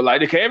 Let's do it like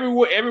that. Every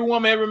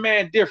woman, every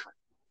man different.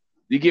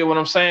 You get what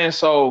I'm saying?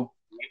 So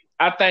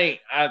I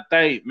think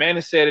Manny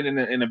said it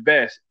in the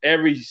best.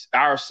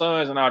 Our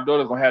sons and our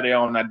daughters gonna have their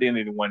own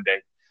identity one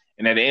day.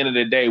 And at the end of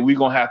the day, we're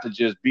going to have to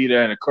just be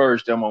there and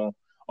encourage them on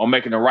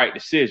making the right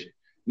decision.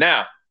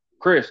 Now,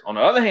 Chris, on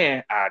the other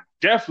hand, I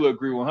definitely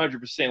agree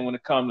 100% when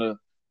it comes to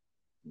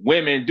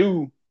women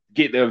do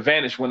get the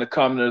advantage when it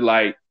comes to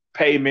like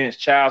payments,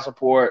 child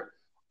support,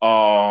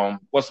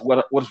 what's the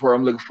word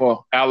I'm looking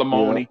for?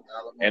 Alimony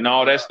and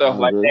all that stuff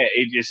like that.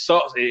 It just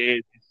sucks.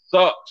 It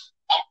sucks.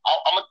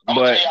 I'm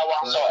going to tell y'all why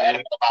I'm so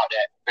adamant about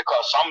that.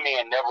 Because some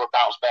men never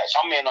bounce back.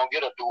 Some men don't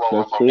get a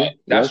do-over from that.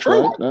 That's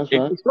true. Right. That's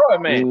right. It's true,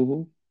 man.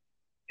 Mm-hmm.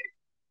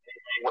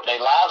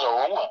 Their lives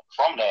are ruined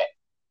from that.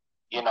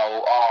 You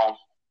know,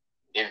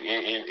 if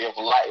your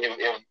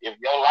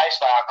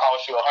lifestyle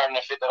costs you $150,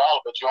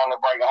 but you only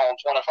bring home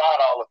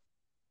 $25,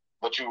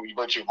 but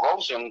you're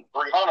grossing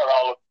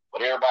 $300,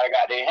 but everybody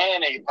got their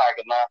hand in your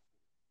pocket now.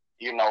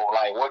 You know,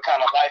 like what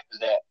kind of life is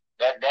that?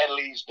 That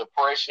leads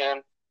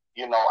depression,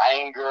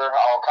 anger,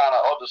 all kind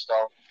of other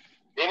stuff.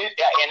 And I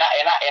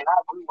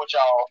agree with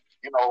y'all.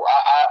 You know,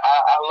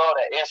 I love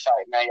that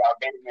insight, man. Y'all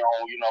gave me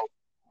on.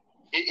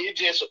 It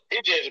just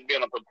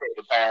been a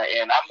protective parent,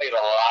 and I made a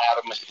lot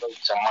of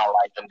mistakes in my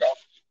life, and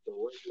that's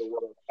where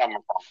it's coming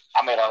from.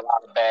 I made a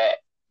lot of bad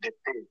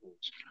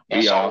decisions,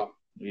 and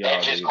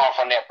that just comes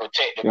from that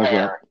protective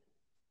parent.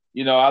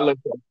 You know, I look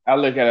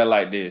at it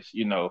like this.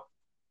 You know,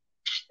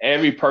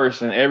 every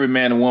person, every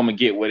man and woman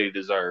get what they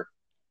deserve.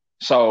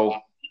 So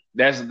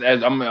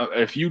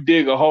if you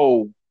dig a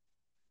hole,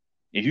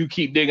 if you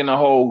keep digging a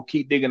hole,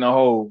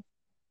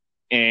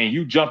 and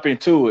you jump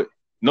into it,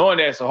 knowing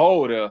there's a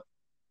hole there.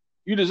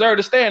 You deserve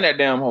to stay in that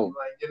damn hole.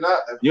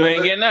 You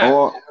ain't getting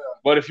out.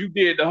 But if you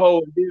did the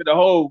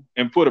hole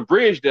and put a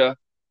bridge there,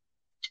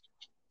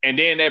 and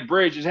then that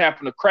bridge just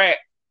happened to crack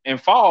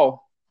and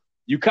fall,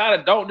 you kind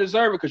of don't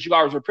deserve it because you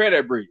always repair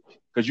that bridge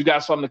because you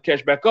got something to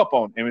catch back up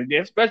on. And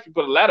then especially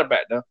put a ladder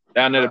back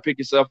down there to pick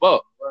yourself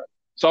up. Right.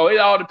 So it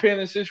all depends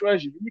on the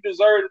situation. If you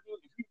deserve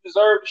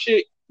the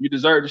shit, you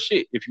deserve the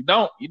shit. If you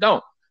don't, you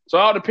don't. So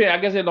it all depends. I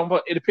guess it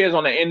depends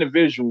on the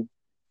individual.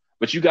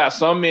 But you got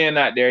some men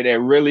out there that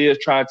really is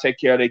trying to take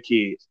care of their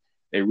kids.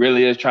 They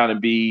really is trying to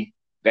be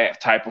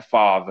that type of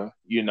father,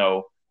 you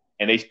know,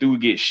 and they still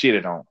get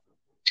shitted on.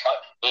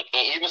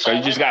 So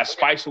you just got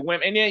spikes of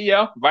women. And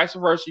then, vice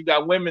versa. You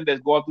got women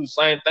that's going through the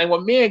same thing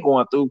what men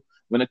going through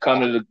when it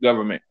comes to the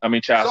government. I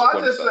mean, child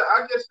support. So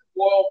I guess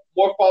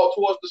more fault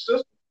towards the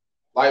system.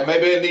 Like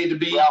maybe it need to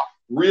be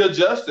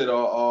readjusted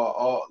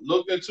or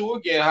looked into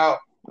again. How,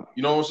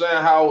 you know what I'm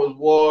saying? How it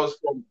was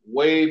from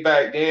way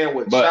back then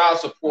with child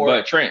support.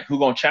 But Trent, who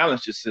gonna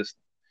challenge the system?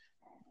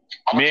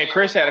 Me and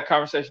Chris had a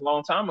conversation a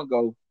long time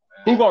ago.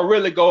 Who gonna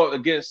really go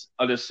against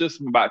the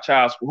system about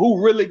child support?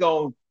 Who really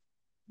gonna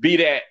be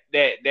that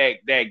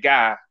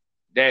guy,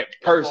 that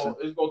person?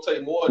 It's gonna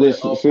take more than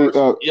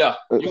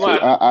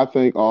I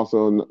think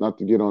also, not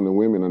to get on the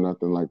women or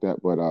nothing like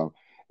that, but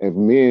if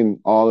men,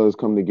 all of us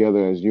come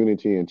together as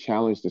unity and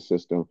challenge the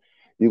system,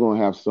 you're going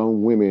to have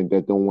some women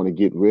that don't want to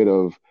get rid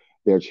of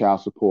their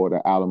child support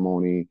or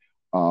alimony,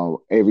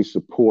 every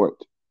support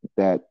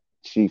that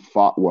she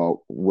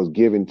was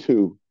given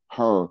to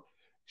her.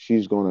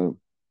 She's going to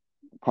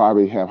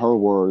probably have her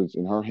words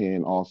in her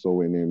hand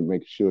also, and then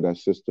make sure that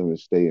system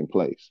is stay in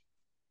place.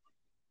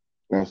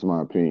 That's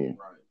my opinion.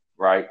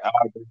 Right.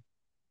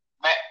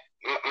 Man,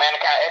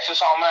 can I ask you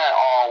something,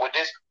 man? With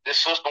this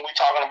system we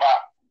talking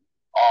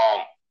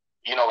about,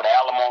 you know, the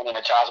alimony and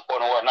the child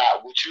support and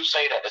whatnot, would you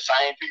say that the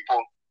same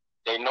people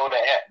that know they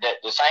have the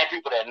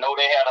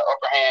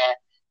upper hand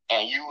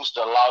and use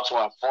the law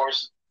to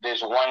enforce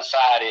this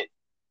one-sided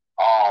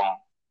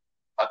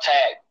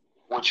attack,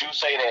 would you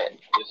say that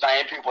the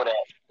same people that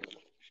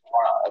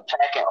are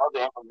attacking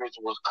other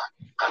individuals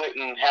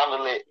couldn't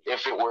handle it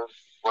if it were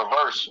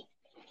reversed?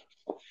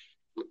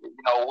 You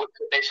know,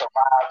 could they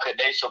survive? Could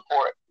they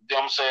support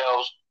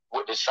themselves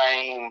with the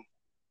same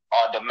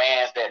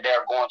demands that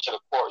they're going to the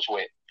courts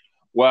with?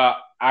 Well,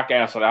 I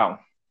can answer that one.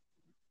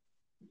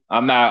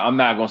 I'm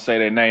not gonna say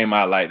their name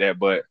out like that,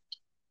 but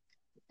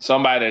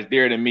somebody that's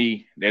dear to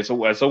me, that's a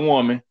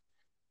woman.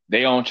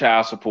 They on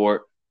child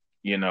support,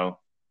 you know.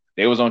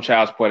 They was on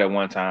child support at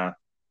one time,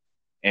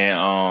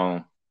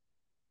 and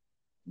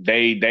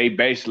they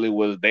basically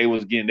were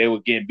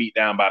getting beat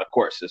down by the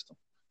court system,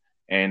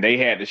 and they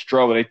had to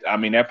struggle.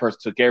 That person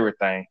took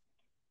everything.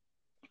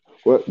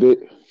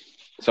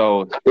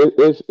 So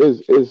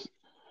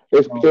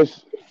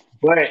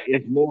but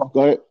it's more.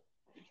 Go ahead.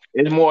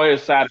 It's more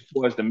excited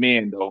towards the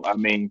men, though. I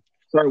mean,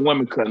 certain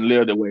women couldn't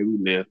live the way we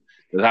live.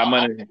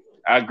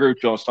 I agree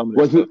with you on some of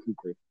this stuff. I'm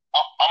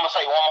gonna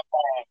say one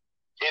more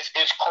thing.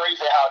 It's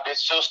crazy how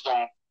this system.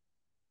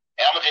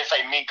 And I'm gonna just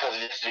say me because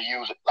it's to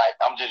use it. Like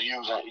I'm just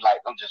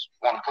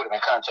want to put it in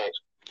context.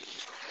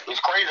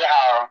 It's crazy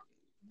how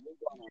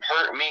it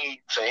hurt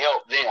me to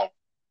help them.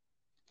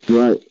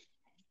 Right.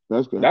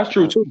 That's good. That's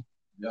true too.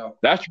 Yeah.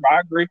 That's true.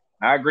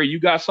 I agree. You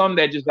got some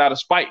that just out of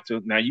spite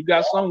too. Now you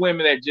got some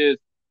women that just,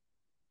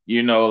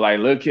 you know, like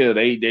look here,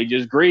 they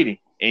just greedy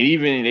and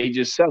even they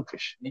just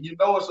selfish. And you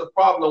know it's a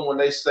problem when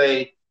they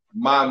say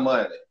my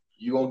money.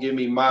 You gonna give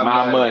me my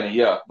money,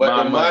 yeah.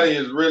 But the money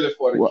is really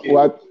for the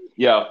kid.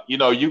 Yeah, you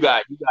know, you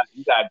got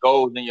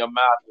gold in your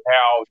mouth, your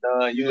hair all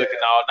done, you looking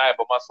all night,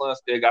 but my son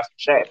still got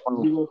some Shaq.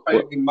 You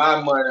gonna pay me my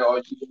money or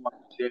you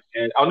gonna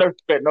and I'll never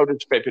expect no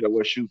disrespect people that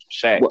wear shoes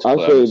for Shaq. Well, I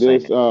say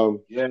this,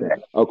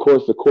 of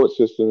course the court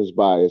system is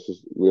biased.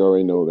 We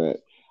already know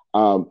that.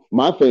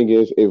 My thing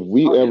is, if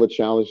we ever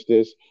challenge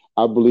this,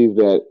 I believe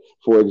that,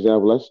 for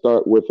example, let's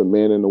start with a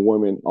man and a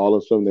woman, all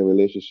of a sudden their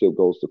relationship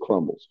goes to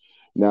crumbles.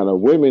 Now the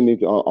women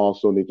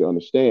also need to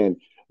understand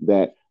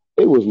that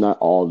it was not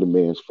all the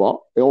man's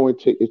fault.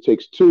 It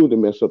takes two to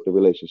mess up the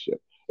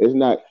relationship. It's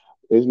not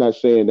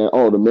saying that,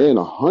 the man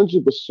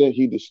 100%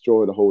 he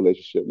destroyed the whole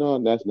relationship. No,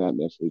 that's not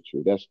necessarily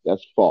true.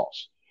 That's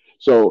false.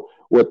 So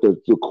what the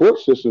court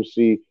system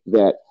see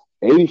that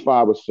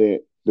 85%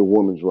 the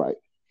woman's right.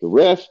 The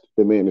rest,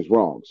 the man is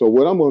wrong. So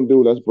what I'm going to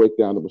do, let's break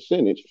down the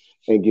percentage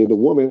and give the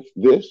woman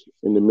this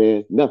and the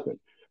man nothing.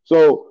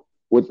 So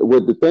what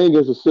the thing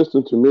is, a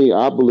system to me,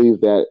 I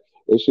believe that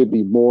it should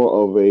be more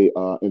of a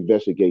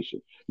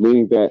investigation,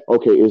 meaning that,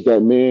 okay, is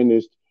that man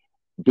is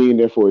being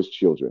there for his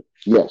children?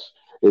 Yes.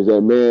 Is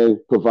that man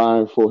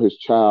providing for his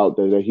child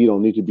that he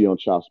don't need to be on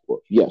child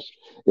support? Yes.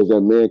 Is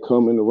that man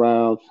coming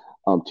around,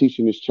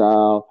 teaching his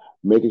child,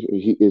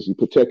 is he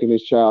protecting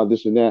his child,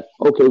 this and that?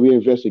 Okay, we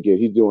investigate.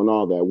 He's doing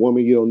all that.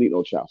 Woman, you don't need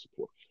no child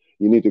support.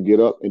 You need to get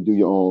up and do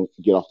your own,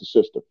 get off the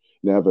system.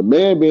 Now, if a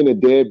man being a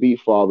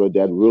deadbeat father,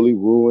 that really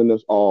ruined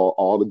us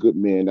all the good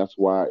men, that's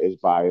why it's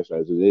biased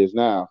as it is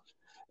now.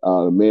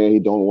 The man, he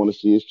don't want to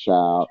see his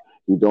child.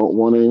 He don't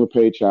want to even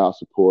pay child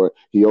support.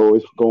 He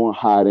always go and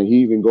hide, and he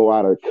even go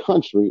out of the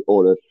country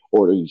or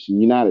the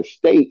United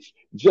States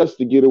just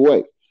to get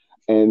away.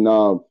 And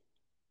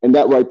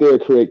that right there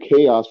create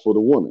chaos for the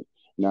woman.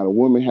 Now the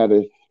woman had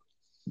to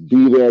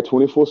be there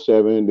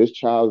 24/7. This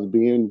child is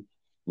being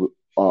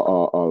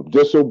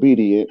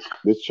disobedient.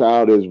 This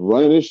child is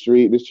running the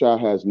street. This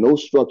child has no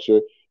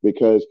structure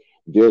because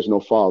there's no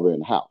father in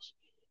the house.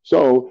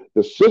 So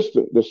the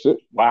system,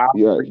 Wow.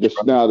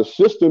 now the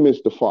system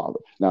is the father.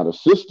 Now the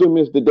system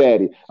is the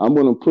daddy. I'm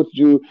going to put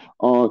you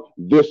on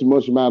this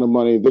much amount of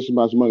money, this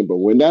much money. But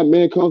when that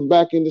man comes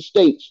back in the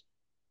States,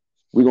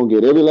 we're going to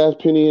get every last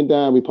penny and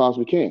dime we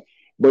possibly can.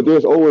 But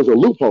there's always a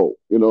loophole.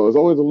 There's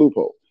always a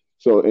loophole.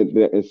 So,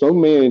 and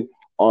some men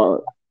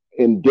are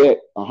in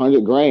debt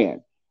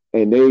 $100,000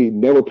 and they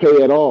never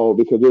pay at all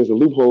because there's a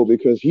loophole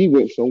because he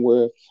went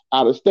somewhere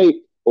out of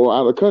state or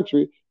out of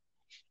country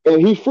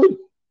and he's free.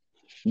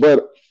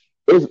 But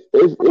it's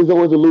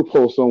always a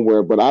loophole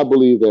somewhere. But I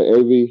believe that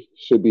every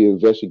should be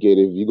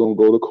investigated. If you're going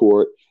to go to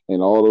court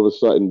and all of a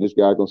sudden this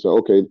guy's going to say,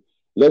 okay,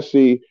 let's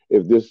see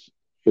if this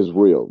is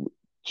real.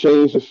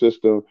 Change the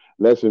system.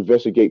 Let's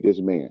investigate this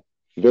man.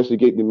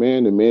 Investigate the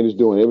man. The man is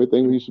doing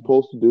everything he's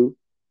supposed to do.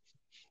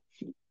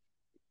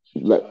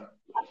 Let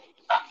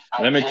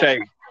me tell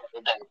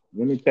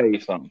you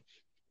something.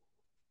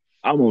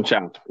 I'm on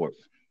child support,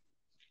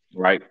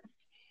 right?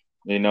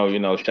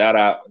 Shout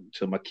out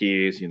to my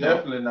kids.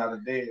 Definitely not a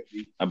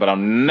deadbeat. But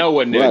I'm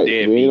nowhere near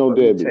deadbeat. No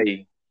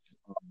deadbeat.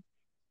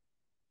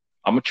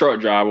 I'm a truck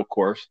driver, of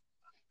course.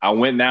 I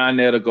went down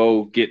there to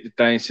go get the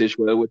thing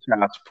situated with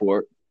child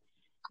support.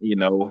 Me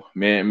and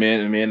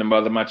the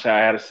mother of my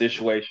child had a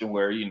situation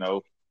where,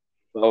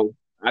 so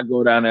I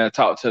go down there and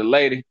talk to the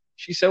lady.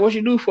 She said, "What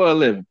you do for a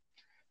living?"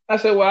 I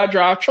said, "Well, I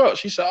drive trucks."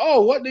 She said,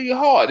 "Oh, what do you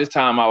haul?" This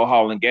time I was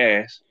hauling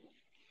gas.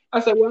 I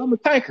said, "Well, I'm a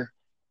tanker."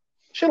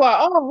 She's like,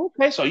 "Oh,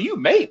 okay, so you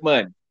make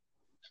money."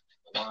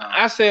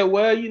 I said,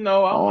 "Well,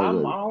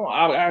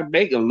 I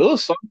make a little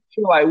something."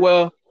 She's like,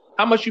 "Well,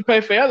 how much you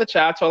pay for the other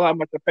child?" I told her how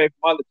much I pay for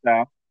my other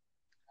child.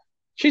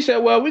 She said,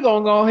 "Well, we're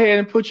going to go ahead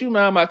and put you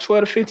around about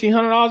 $1,200 to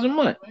 $1,500 a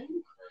month."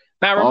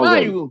 Now,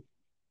 remind you,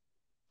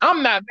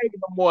 I'm not making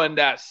no more than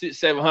that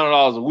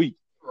 $600-700 a week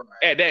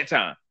at that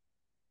time.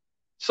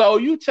 So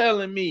you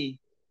telling me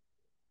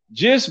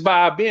just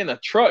by being a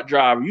truck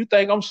driver, you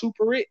think I'm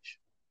super rich?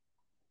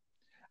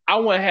 I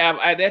wouldn't have,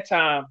 at that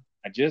time,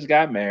 I just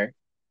got married,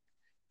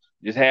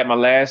 just had my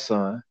last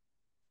son,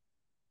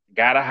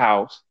 got a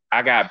house,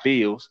 I got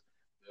bills,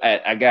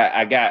 I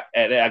got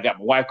my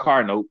wife's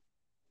car note.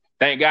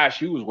 Thank God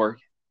she was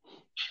working.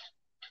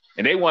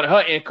 And they wanted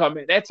her income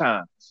at that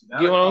time.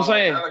 You know what I'm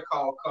saying?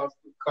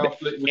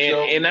 Conflict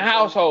in the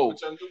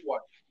household.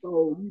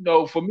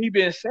 So, for me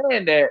being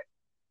saying that,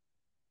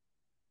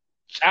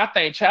 I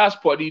think child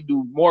support need to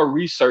do more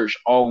research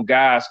on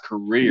guys'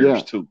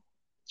 careers too.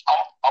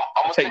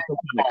 I'm gonna take some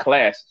kind of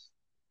classes.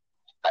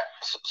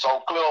 So,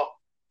 Cliff,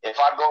 if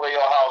I go to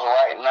your house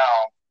right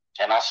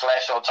now and I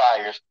slash your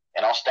tires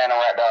and I'm standing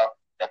right there,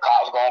 the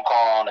cops gonna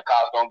come, the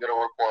cops gonna get a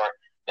report,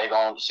 they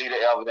gonna see the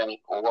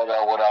evidence or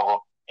whatever,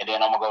 and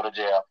then I'm gonna go to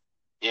jail.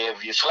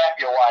 If you slap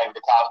your wife,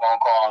 the cops gonna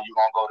come, you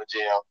gonna go to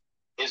jail.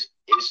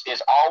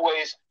 It's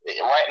always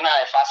right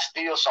now. If I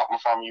steal something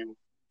from you,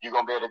 you're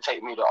gonna be able to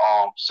take me to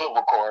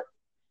civil court,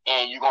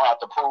 and you're gonna have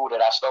to prove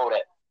that I stole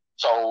that.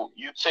 So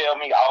you tell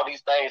me all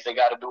these things, they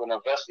got to do an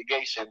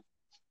investigation.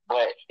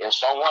 But if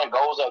someone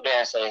goes up there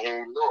and say,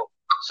 "Hey, look,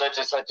 such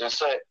and such and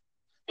such,"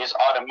 it's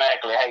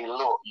automatically, "Hey,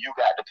 look, you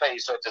got to pay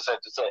such and such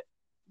and such."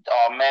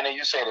 Manny,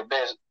 you say the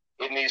best.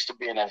 It needs to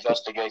be an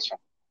investigation.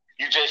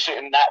 You just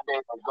should not be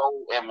able to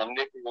go and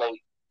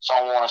manipulate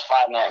someone's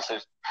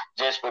finances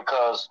just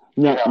because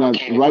you have a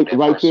kid. Right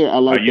there, I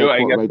like that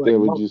part right there.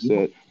 What you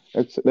said.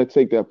 Let's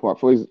take that part.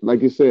 For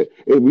like you said,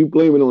 if we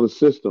blame it on the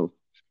system,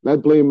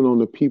 not blame it on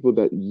the people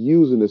that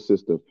using the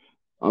system.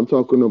 I'm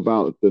talking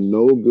about the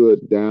no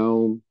good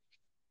down,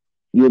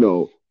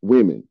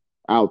 women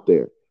out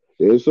there.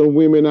 There's some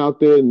women out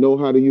there that know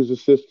how to use the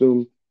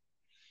system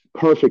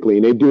perfectly,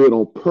 and they do it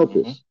on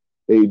purpose.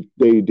 Mm-hmm.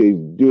 They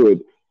do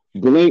it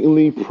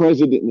blatantly,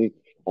 presently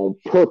on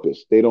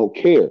purpose. They don't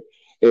care.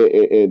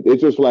 And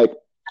it's just like,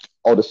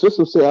 the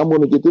system say I'm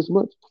going to get this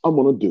much, I'm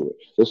going to do it.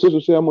 The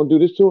system say I'm going to do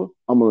this to her,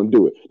 I'm going to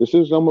do it. The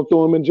system say I'm going to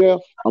throw him in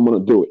jail, I'm going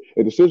to do it.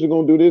 If the system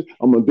going to do this,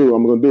 I'm going to do it.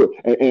 I'm going to do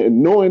it.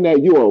 And knowing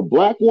that you are a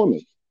black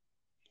woman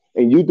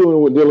and you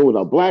dealing with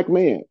a black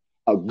man,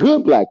 a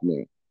good black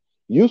man,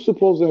 you're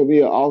supposed to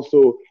be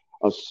also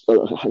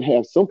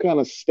have some kind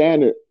of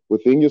standard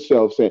within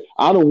yourself saying,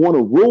 I don't want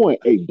to ruin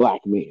a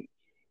black man.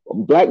 A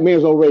black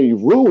man's already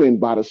ruined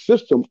by the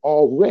system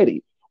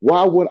already.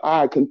 Why would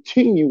I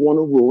continue want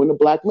to ruin a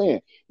black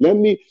man? Let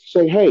me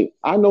say, hey,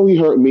 I know he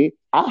hurt me.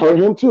 I hurt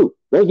him too.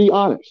 Let's be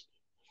honest.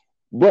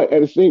 But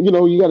at the same,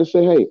 you got to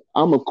say, hey,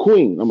 I'm a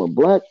queen. I'm a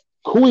black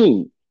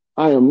queen.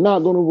 I am not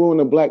going to ruin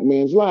a black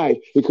man's life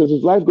because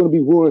his life's going to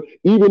be ruined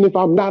even if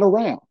I'm not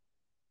around.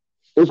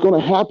 It's going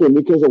to happen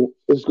because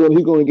he's going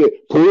to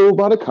get pulled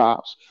by the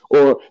cops,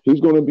 or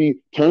he's going to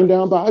be turned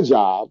down by a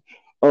job,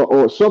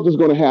 or something's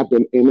going to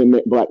happen in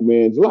a black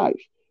man's life.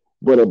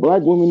 But a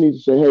black woman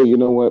needs to say, hey, you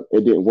know what?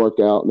 It didn't work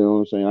out. You know what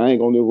I'm saying? I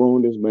ain't going to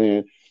ruin this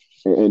man.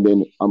 And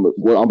then I'm going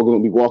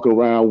to be walking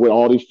around with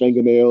all these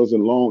fingernails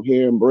and long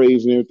hair and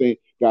braids and everything.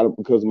 Got it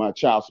because of my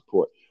child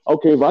support.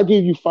 Okay, if I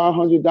give you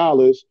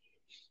 $500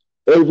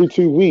 every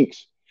 2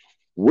 weeks,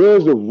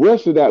 where's the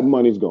rest of that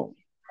money's going?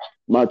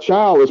 My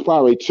child is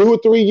probably 2 or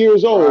 3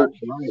 years old.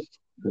 Right.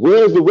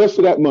 Where's the rest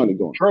of that money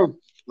going? True.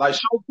 Like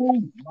show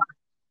proof.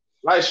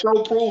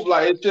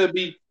 Like it should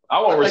be. I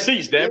want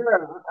receipts, damn.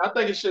 Yeah, I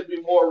think it should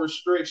be more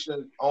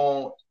restriction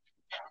on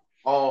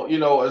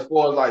as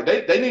far as like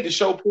they need to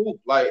show proof.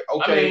 Like,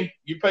 okay,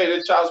 you pay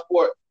this child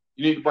support,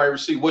 you need to bring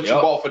receipt what you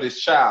bought for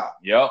this child.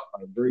 Yep,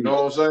 I agree. You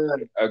know what I'm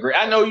saying? I agree.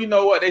 I know. You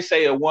know what they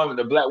say? The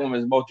black woman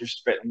is most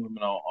disrespecting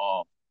women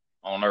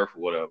on earth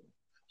or whatever.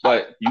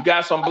 But you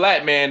got some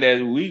black man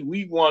that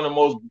we one of the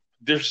most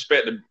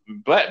disrespected.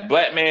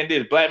 Black man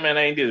this, black man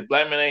ain't this,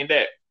 black man ain't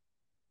that.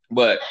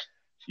 But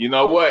you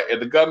know what? If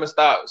the government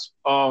stops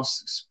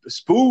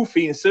spoon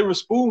feeding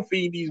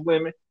these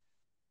women,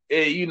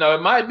 it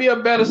might be a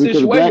better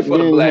situation for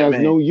the black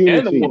man no unity.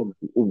 And the woman.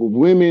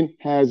 Women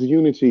has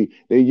unity.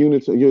 They're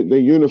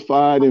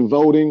unified in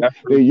voting.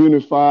 They're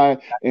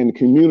unified in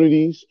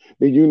communities.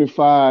 They're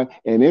unified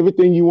in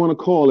everything you want to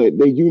call it.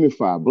 They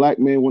unify. Black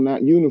men will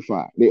not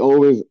unify. They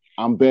always,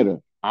 I'm better.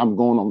 I'm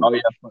going on. Oh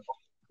yeah.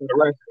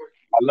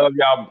 I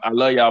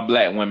love y'all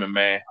black women,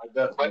 man.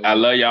 I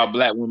love y'all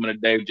black women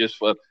today just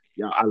for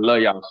y'all. I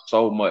love y'all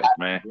so much,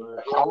 man.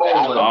 Black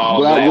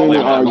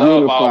women are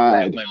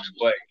unified.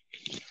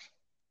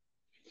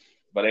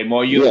 But they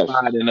more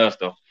unified than us,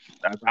 though.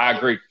 I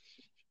agree.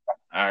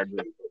 Let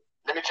me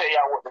tell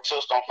y'all what the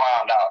system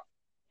found out.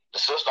 The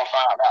system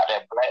found out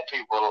that black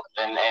people,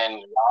 and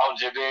y'all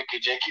just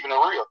keeping it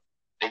real,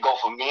 they go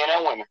for men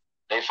and women.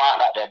 They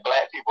find out that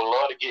black people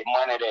love to get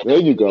money that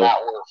they do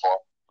not work for.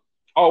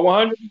 Oh,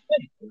 100%.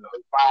 They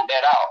found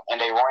that out,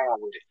 and they ran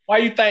with it. Why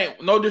you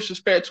think, no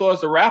disrespect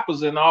towards the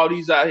rappers and all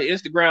these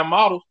Instagram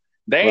models,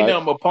 they ain't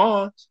nothing but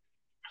pawns.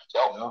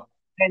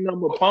 Ain't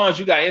nothing but pawns.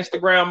 You got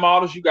Instagram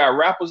models, you got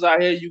rappers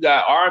out here, you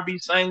got R&B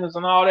singers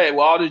and all that with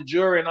all this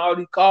jewelry and all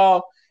these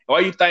cars. Why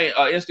you think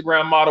an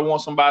Instagram model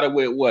wants somebody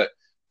with what,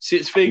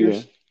 6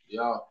 figures?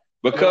 Yeah.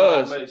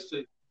 Because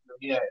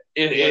it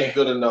ain't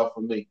good enough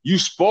for me. You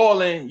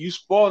spoiling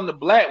the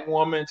black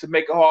woman to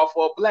make it hard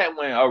for a black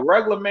man. A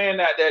regular man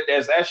out there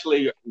that's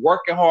actually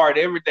working hard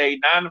every day,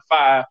 9 to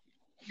 5,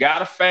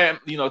 got a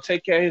family,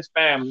 take care of his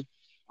family.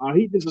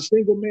 He's just a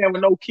single man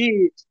with no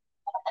kids.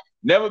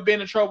 Never been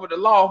in trouble with the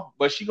law,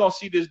 but she gonna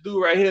see this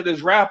dude right here,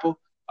 this rapper,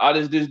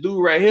 this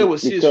dude right here with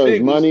 6 figures.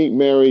 Because money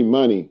marry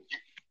money.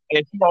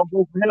 And she gonna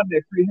go for him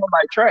and treat him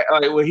like trash.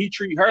 He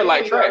treat her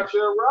like trash.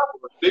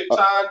 Big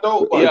time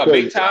dope boy. Yeah,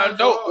 big time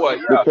dope boy.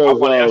 Yeah. Because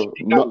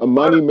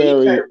money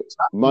marry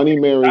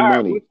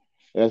money.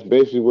 That's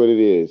basically what it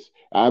is.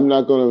 I'm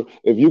not gonna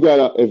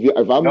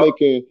if I'm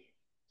making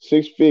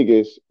 6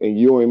 figures and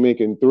you ain't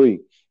making 3,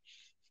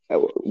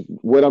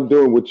 what I'm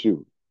doing with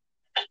you?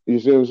 You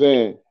see what I'm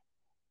saying?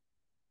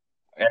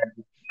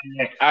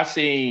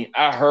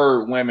 I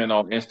heard women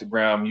on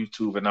Instagram,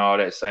 YouTube, and all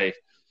that say,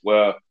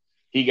 well,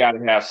 he got to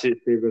have 6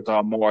 figures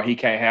or more. He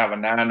can't have a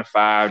 9 to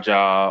 5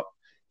 job.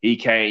 He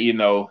can't,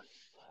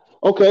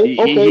 Okay.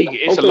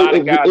 It's a lot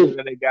of guys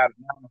that they got a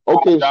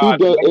 9 to 5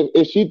 job.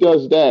 If she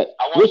does that,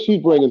 what's she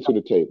bringing to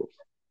the table?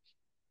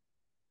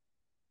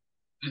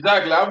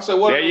 Exactly. I'm saying,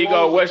 what? There you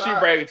go. What she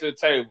bringing to the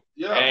table?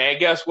 Yeah. And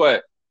guess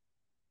what?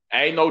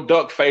 Ain't no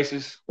duck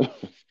faces.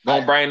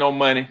 Don't bring no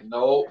money.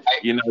 No.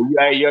 You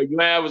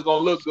ain't always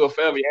gonna look good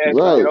forever. Your ass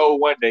gonna get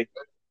old one day.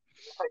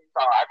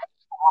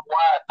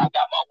 I got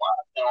my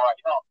wife right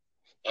now,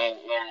 and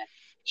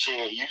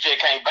shit, you just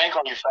can't bank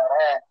on your fat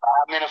ass.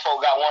 How many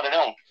folk got one of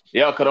them?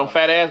 Yeah, cause them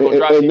fat ass gonna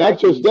drop. And not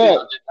just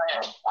that.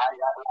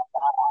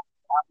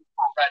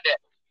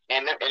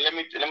 And let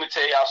me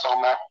tell y'all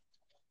something, man.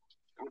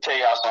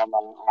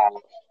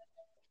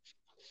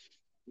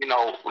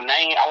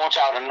 I want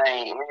y'all to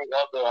name any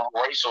other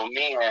race of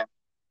men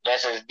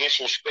that's as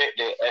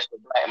disrespected as the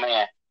black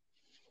man.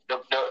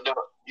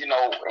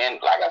 And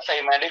like I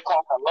say, man, they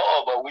come from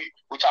love, but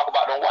we talk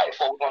about the white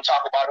folk, we're gonna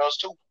talk about us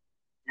too.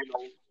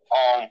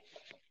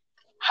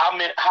 How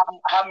many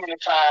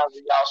times do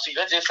y'all see,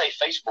 let's just say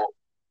Facebook,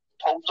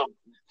 post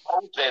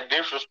that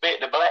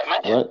disrespect the black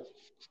man? Right.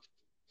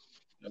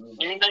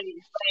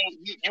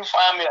 You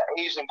find me an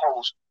Asian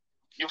post,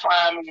 you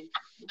find me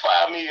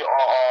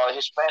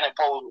Hispanic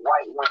post,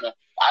 white women.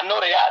 I know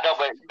they out there,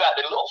 but you got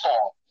to look for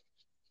them.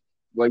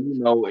 Well,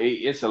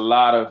 it's a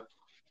lot of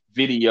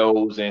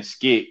videos and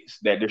skits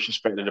that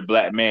disrespected the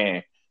black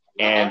man,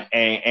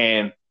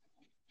 and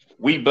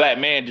we black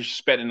men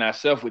disrespecting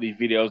ourselves with these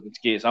videos and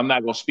skits. I'm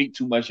not gonna speak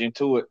too much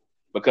into it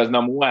because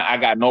number one, I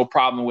got no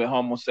problem with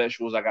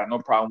homosexuals. I got no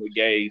problem with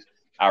gays.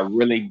 I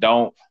really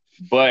don't.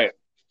 But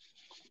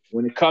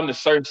when it comes to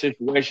certain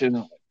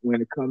situations,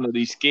 when it comes to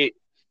these skits,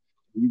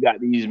 you got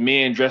these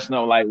men dressing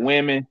up like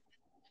women,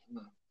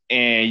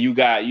 and you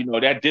got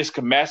that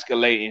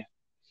discomasculating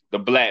the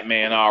black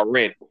man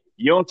already.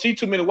 You don't see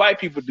too many white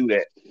people do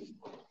that.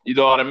 You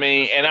know what I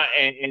mean?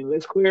 And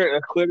let's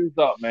clear this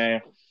up,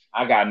 man.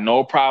 I got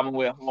no problem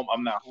with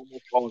I'm not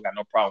homophobic. I got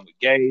no problem with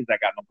gays. I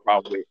got no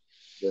problem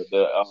with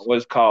the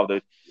what's called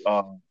the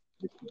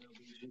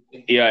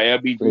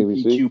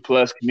LGBTQ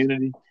plus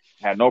community.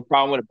 I had no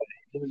problem with it. But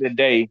at the end of the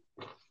day,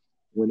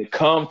 when it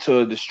comes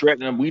to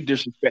distracting them, we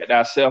disrespect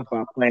ourselves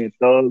by playing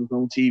thugs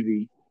on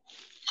TV,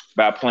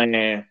 by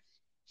playing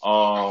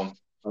a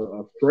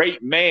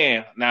straight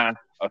man. Now,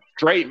 a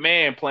straight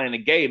man playing a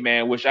gay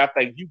man, which I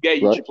think you gay,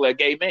 you should play a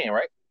gay man,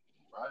 right?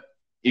 Right.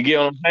 You get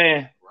what I'm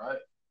saying? Right.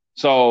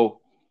 So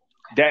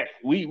that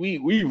we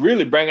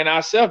really bringing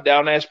ourselves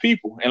down as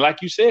people. And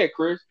like you said,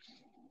 Chris,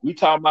 we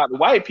talking about the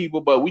white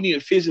people, but we need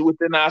to fix it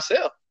within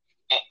ourselves.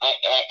 And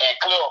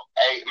Cliff,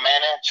 hey,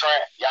 man, and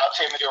Trent, y'all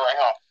tell me this right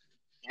here.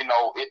 You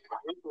know, it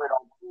don't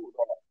do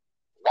that.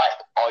 White,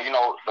 or you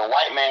know, the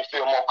white man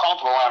feel more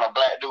comfortable around a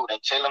black dude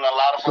and telling a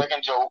lot of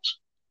fucking jokes,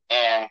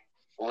 and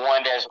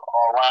one that's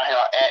around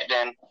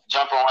here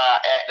jumping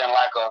around, acting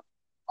like a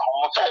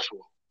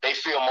homosexual. They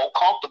feel more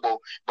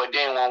comfortable. But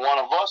then when one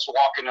of us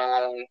walk in the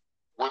room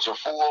with your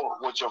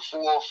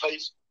full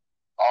face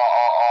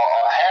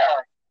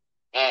hair,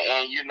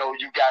 and you know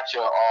you got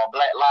your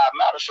Black Lives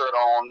Matter shirt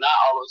on, now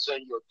all of a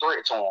sudden you're a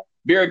threat to them.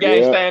 Beer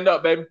gang, stand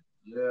up, baby.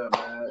 Yeah,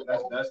 man.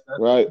 That's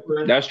right.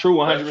 That's true,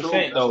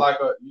 100%. Though.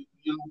 That's like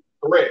you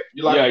a threat.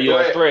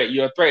 You're a threat.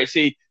 You're a threat.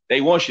 See,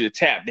 they want you to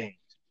tap dance.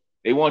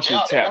 They want you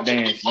to tap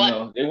dance. You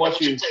know, they want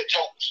you.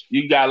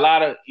 You got a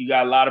lot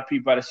of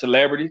people that are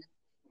celebrities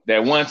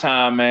that one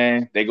time,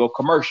 man, they go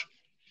commercial.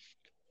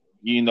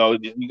 You know,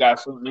 you got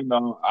some. You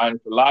know, a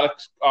lot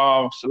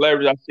of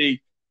celebrities I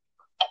see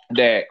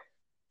that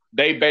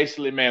they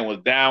basically, man, was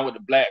down with the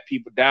black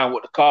people, down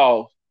with the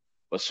cause,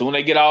 but soon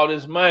they get all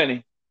this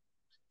money.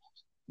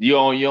 You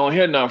don't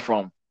hear nothing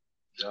from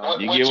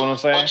them. You get what I'm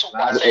saying?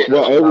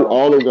 Well,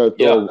 all of them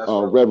got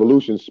a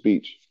revolution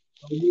speech.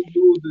 The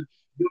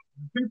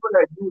people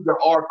that use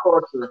our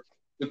culture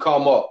to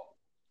come up.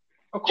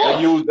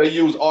 They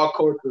use our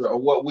culture or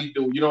what we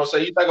do. You know what I'm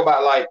saying? You think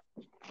about like,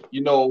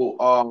 you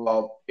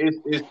know,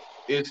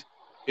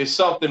 it's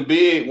something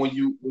big when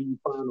you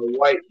find a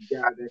white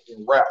guy that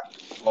can rap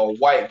or a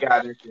white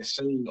guy that can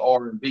sing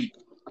R&B.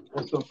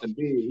 That's something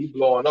big. He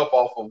blowing up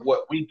off of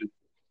what we do.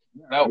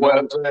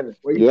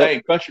 Where you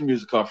think country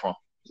music come from?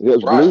 Yeah,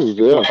 it's blues.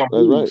 Yeah, that's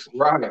blues.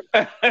 Right.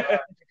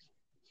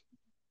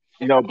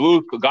 You know,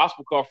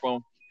 gospel come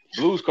from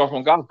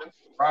gospel.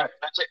 Right.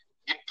 That's it.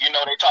 You know,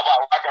 they talk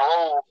about rock and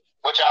roll,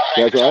 which I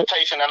think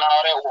Temptation and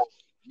all that.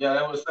 Yeah,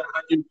 that was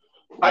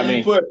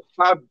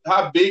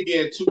how big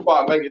in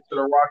Tupac make it to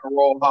the Rock and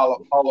Roll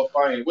Hall of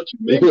Fame? What you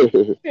mean?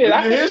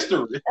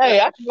 History. Hey,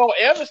 I can go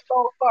Elvis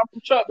stole stuff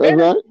from Chuck Berry.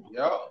 Right.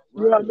 Yeah.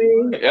 You know what I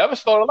mean? Elvis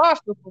stole a lot of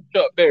stuff from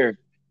Chuck Berry.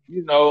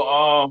 You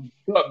know,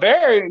 Chuck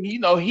Berry, you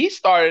know, he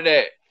started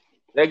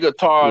that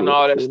guitar and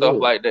all that stuff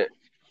like that.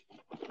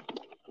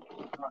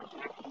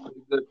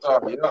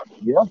 Guitar,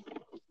 yeah.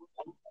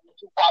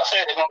 I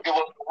said they're gonna give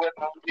us the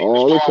weapon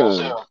all the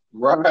time.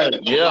 Right.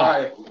 Yeah.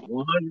 Right.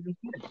 100%.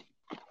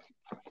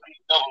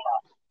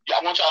 I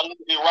want y'all to look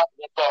at these rock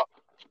stuff.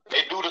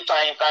 They do the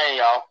same thing,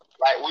 y'all.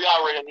 Like we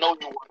already know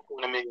you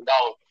worth $20 million.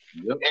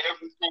 Yep.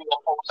 Every single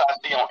post I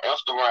see on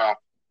Instagram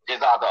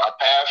is either a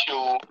pair of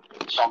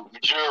shoes, some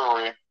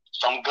jewelry,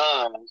 some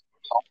guns,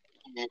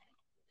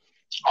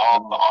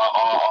 some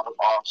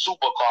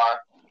supercar,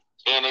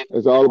 and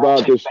it's all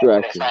about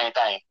distraction. Same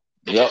thing.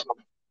 Yep.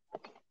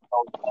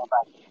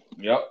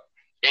 Yep.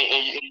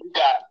 And you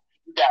got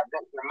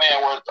a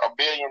man worth $1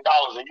 billion,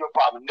 and you'll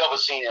probably never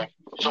see him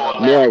show a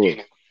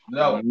Lamborghini.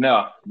 No, you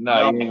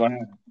ain't gonna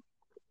happen.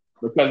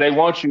 Because they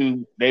want,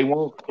 and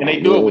they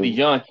do it with the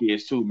young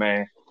kids too,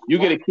 man. You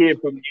get a kid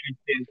from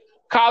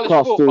college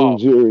football,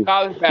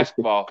 college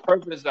basketball,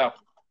 perfect example.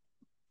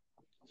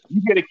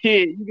 You get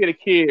a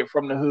kid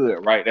from the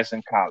hood, right? That's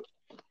in college,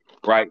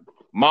 right?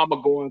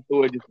 Mama going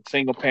through it, just a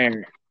single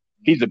parent.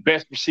 He's the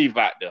best receiver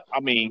out there. I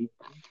mean,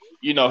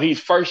 you know, he's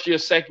first year,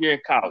 second year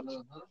in college.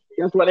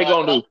 Guess what they're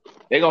gonna do?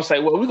 They're gonna say,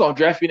 well, we're gonna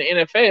draft you in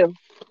the NFL.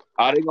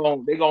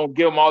 They're gonna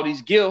give him all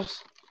these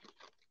gifts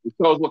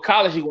because what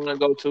college he wanna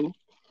go to.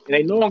 And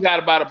they know him got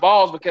to buy the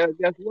balls because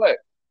guess what?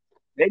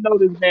 They know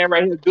this man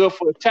right here is good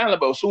for his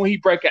talent, but soon he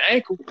break an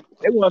ankle,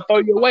 they want to throw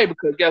you away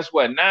because guess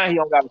what? Now he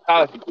don't got a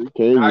college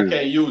degree. I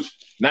can't use it.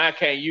 Now I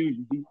can't use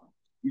it.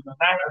 Now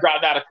he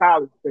dropped out of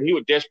college because he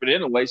was desperate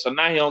anyway. So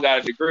now he don't got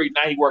a degree.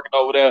 Now he working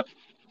over there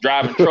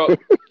driving truck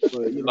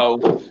for, you know,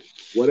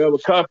 whatever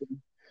company.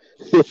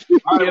 The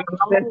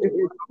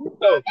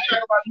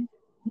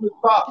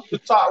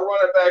top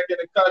running back in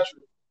the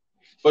country,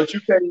 but you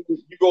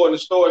go in the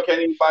store and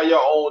can't even buy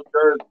your own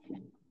jersey.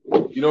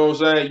 You know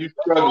what I'm saying? You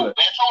struggling.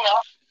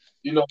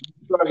 You know,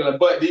 struggling.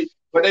 But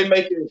they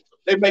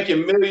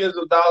making millions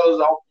of dollars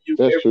off of you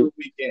every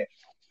weekend.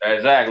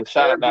 Exactly.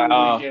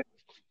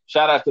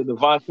 Shout out to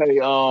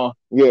Devontae.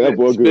 Yeah, that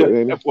boy good,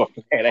 ain't he?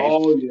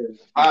 Oh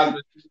yeah.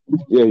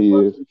 Yeah, he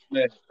is.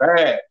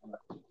 Bad.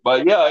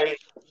 But yeah,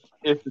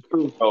 it's the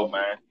truth though,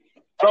 man.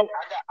 So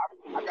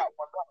I got one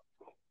up.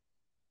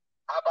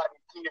 How about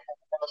these kids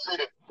from the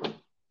city?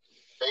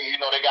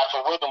 They got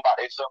some rhythm about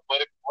themselves, but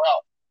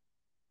well,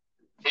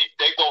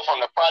 they go from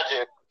the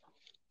project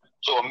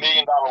to $1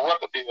 million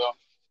record deal,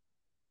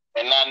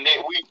 and now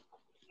next week,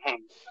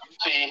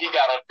 see he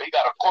got a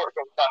court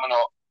case coming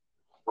up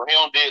where he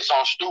done did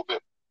something stupid,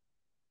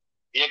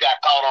 he got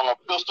caught on a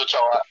pistol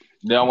charge.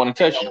 They don't want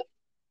to touch you.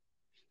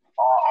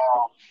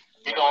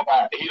 He don't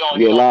Your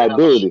been in a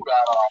liability.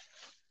 shootout,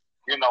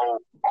 you know,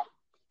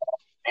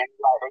 and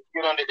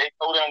like they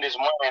throw them this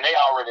money and they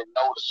already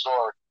know the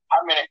story.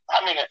 How many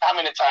times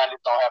this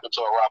don't happen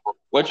to a rapper?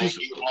 What they you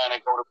get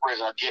money, go to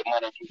prison, get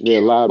money, get Yeah,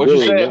 killed. what liability.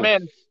 you said, Yeah.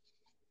 man?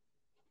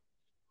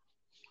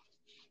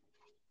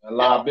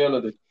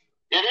 Liability.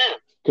 It is.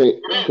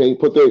 Can't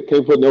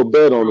put no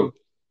bet on him.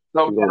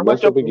 So, He's man, gonna what's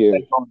mess your up again.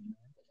 intake on it, man?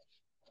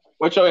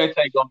 What's your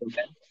intake on it,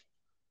 man?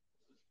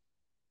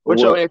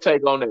 What's your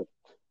intake on it?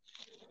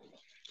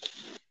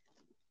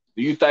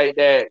 Do you think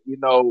that, you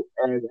know,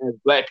 as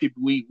black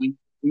people, we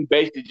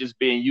basically just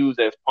being used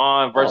as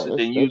pawn versus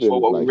being used for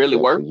what we really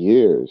that were? for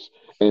years.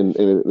 And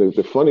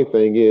the funny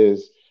thing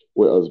is,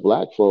 with us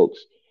black folks,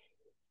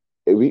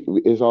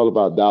 it's all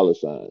about dollar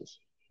signs.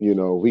 You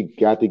know, we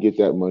got to get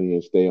that money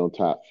and stay on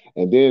top.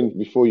 And then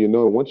before you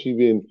know it, once you've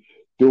been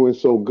doing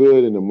so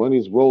good and the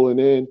money's rolling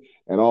in,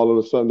 and all of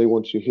a sudden they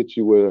want you to hit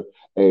you with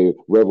a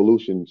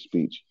revolution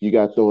speech. You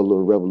got to throw a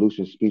little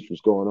revolution speech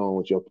what's going on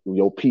with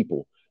your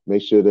people.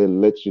 Make sure they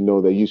let you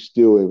know that you're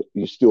still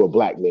a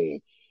black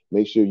man.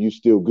 Make sure you're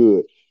still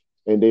good.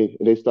 And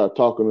they start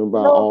talking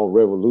about all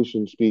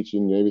revolution speech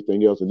and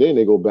everything else. And then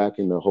they go back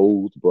in the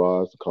hoes, the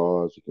bras, the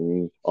cars,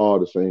 all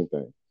the same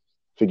thing.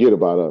 Forget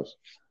about us.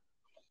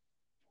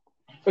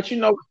 But you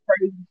know what's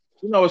crazy?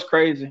 You know what's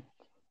crazy?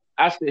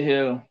 I sit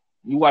here,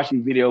 you watch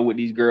these videos with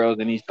these girls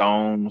and these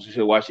stones. You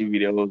should watch these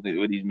videos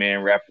with these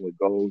men rapping with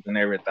goals and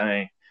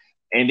everything.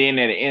 And then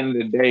at the end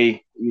of the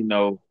day, you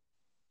know,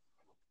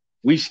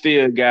 we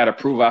still got to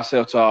prove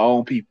ourselves to our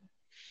own people.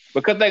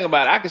 Because think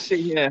about it, I could sit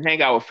here and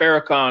hang out with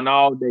Farrakhan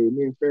all day.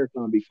 Me and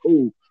Farrakhan be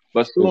cool.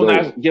 But soon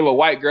as I give a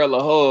white girl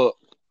a hug,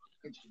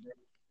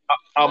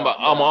 I'm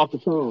off the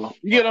tongue.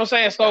 You get what I'm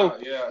saying? So,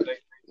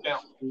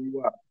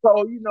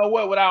 so you know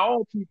what? With our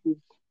own people,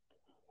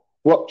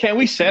 can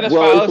we satisfy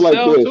ourselves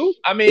like too?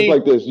 I mean, it's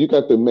like this. You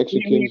got the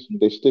Mexicans,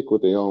 they stick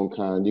with their own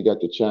kind. You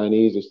got the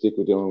Chinese, they stick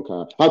with their own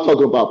kind. I'm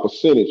talking about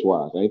percentage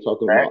wise. I ain't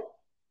talking about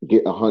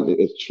get 100.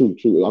 It's true.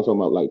 I'm talking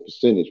about like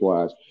percentage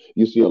wise.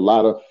 You see a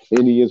lot of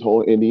Indians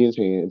hold Indians'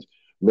 hands,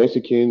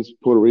 Mexicans,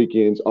 Puerto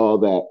Ricans, all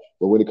that.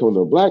 But when it comes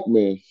to a black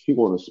man, he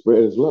want to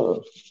spread his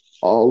love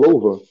all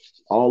over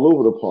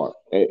the park.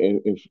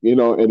 And you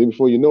know, and then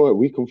before you know it,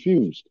 we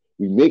confused.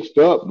 We mixed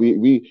up.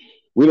 We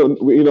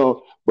don't, you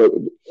know, but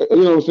you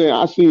know what I'm saying?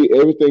 I see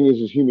everything is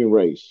just human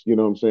race, you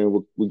know what I'm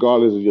saying?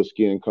 Regardless of your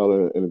skin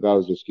color and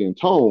regardless of your skin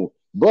tone.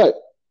 But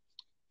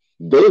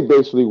they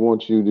basically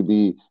want you to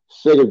be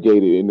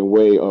segregated in the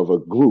way of a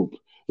group.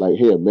 Like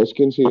here,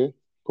 Mexicans here,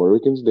 Puerto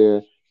Ricans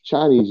there,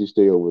 Chinese, you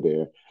stay over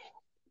there.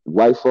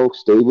 White folks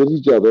stay with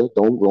each other.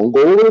 Don't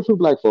go over there for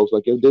black folks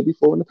like they did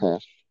before in the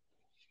past.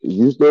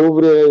 You stay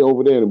over there,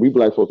 and we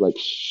black folks like,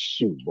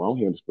 shoot, well, I'm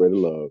here to spread the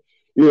love.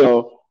 You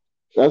know,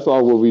 that's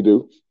all what we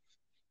do.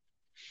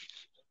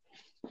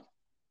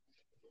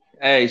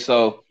 Hey,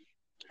 so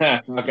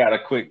I got a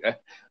quick.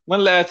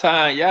 When last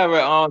time y'all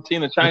ever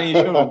seen a Chinese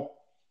funeral?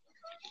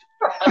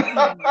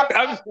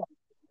 I'm just,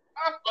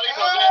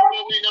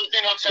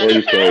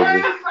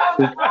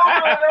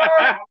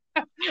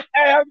 hey,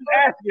 I'm just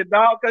asking,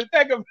 dog, because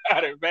think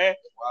about it, man.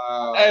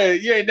 Wow. Hey,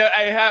 you ain't you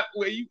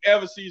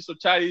ever seen some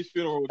Chinese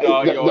funeral,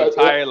 dog, your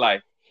entire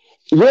life?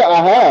 Yeah,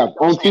 I have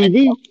on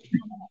TV.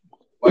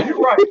 Well, you're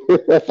right.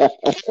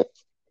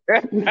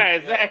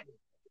 Exactly.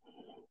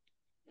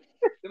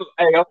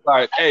 Hey, I'm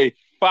sorry. Hey,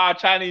 for our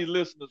Chinese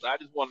listeners, I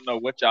just want to know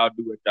what y'all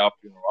do at y'all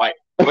funeral, right?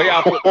 Where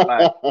y'all put the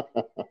line? I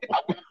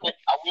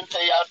will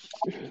tell y'all.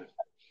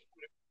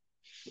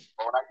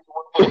 When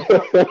we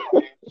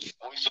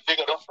used to dig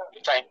up those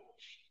tank,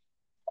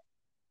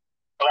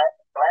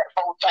 black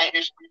folk tank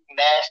used to be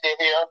nasty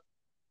here.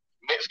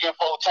 Mexican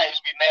folk tank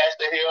used to be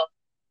nasty here.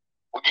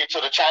 We get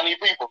to the Chinese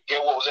people,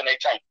 get what was in their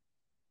tank.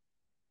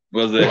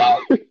 Was it?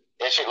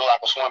 That shit look like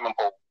a swimming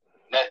pool.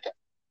 Nothing.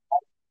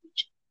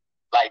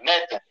 Like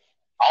nothing.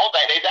 I don't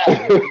think they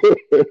died.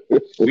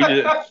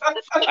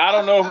 I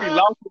don't know if we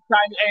lost some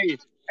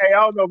Chinese. Hey, I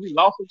don't know if we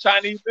lost some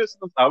Chinese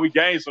listeners. No, we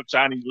gained some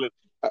Chinese listeners.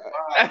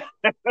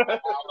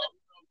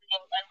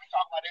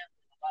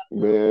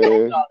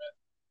 Man.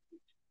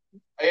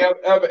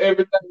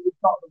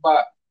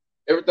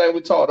 Everything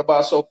we talked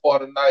about so far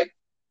tonight.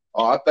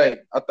 I think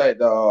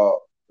the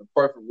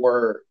perfect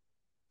word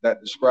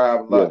that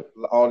describes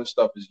all this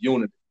stuff is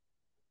unity.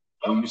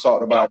 When you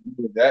talked about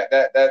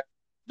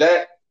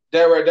that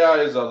right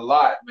there is a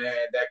lot, man,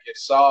 that can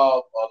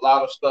solve a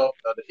lot of stuff,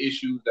 the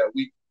issues that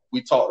we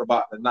talked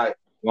about tonight.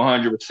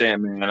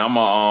 100%, man.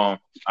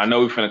 I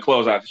know we're finna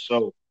close out the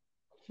show,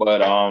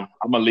 but I'm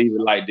gonna leave it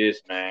like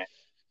this, man.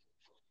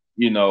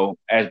 You know,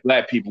 as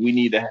black people, we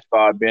need to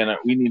start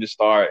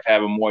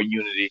having more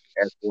unity,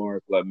 as far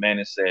as what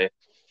Manny said,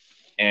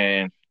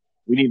 and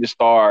we need to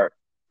start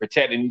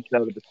protecting each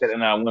other,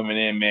 protecting our women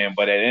and men.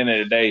 But at the end of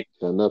the day,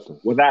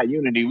 without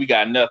unity, we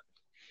got nothing,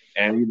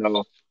 and you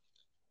know,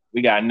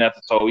 we got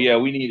nothing. So yeah,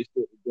 we need to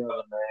stick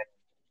together, man.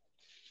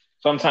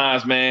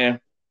 Sometimes, man,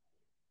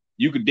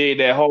 you could dig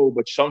that hole,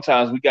 but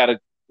sometimes we gotta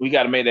we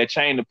got to make that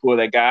chain to pull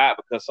that guy out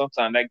because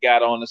sometimes that guy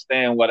don't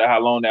understand how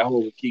long that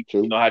hole will keep.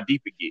 True. You know how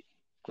deep it gets.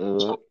 My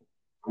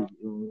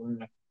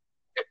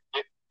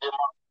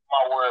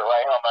word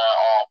right here,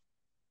 man.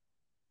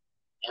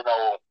 You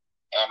know,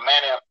 and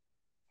Manny,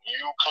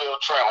 you, Cliff,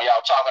 Trent, when y'all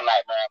talking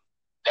like, man,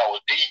 that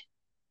was deep.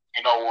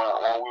 You know, when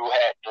we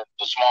had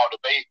the small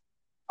debate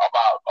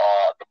about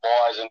the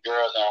boys and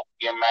girls and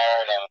getting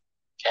married and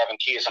having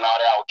kids and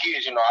all that. Our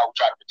kids, you know, I would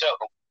try to protect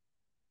them.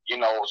 You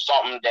know,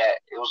 something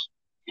that it was,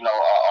 you know,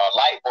 a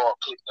light bulb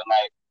clicked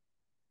tonight.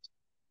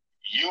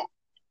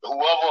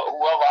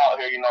 Whoever out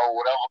here, you know,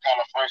 whatever kind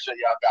of friendship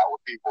y'all got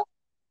with people,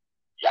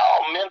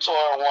 y'all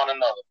mentor one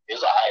another. It's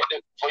all right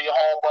for your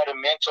homeboy to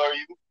mentor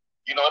you.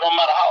 You know, it don't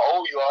matter how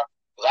old you are,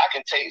 because I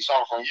can take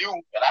something from you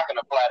and I can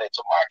apply that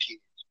to my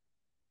kids.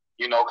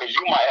 You know, because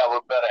you might have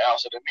a better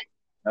answer than me.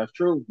 That's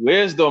true.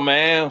 Wisdom,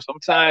 man.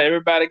 Sometimes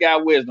everybody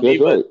got wisdom. That's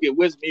You right. must get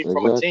wisdom even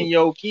from a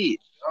 10-year-old kid.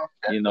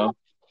 You know.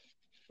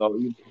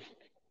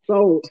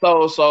 So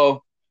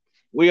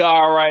we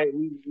all right.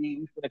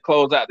 We gonna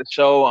close out the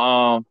show.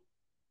 I'm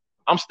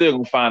still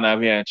gonna find out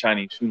if he had a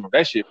Chinese funeral.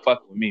 That shit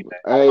fucking with me, man.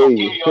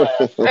 Hey.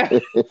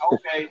 Okay,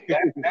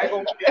 that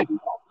gonna get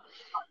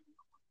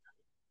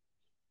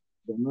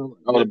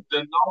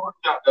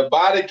the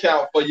body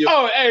count for you.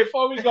 Oh, hey,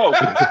 before we go,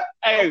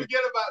 hey,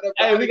 forget about the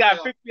hey, body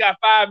count. we got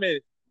 5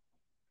 minutes.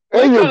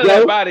 There Look you at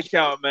that go. body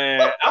count,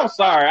 man. I'm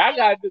sorry, I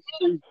got this.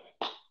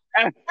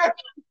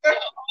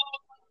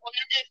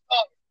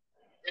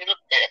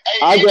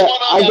 I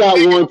got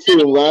one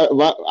too.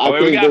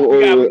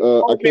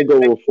 I can't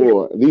go over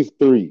 4. At least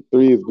 3.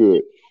 3 is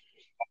good.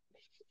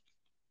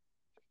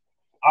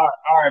 All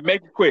right,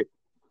 make it quick.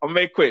 I'm gonna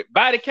make it quick.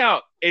 Body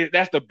count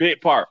that's the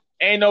big part.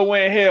 Ain't no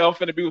way in hell I'm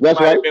finna be with That's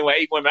somebody right. been with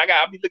 8 women.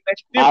 I'll be looking at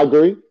you I different.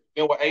 agree.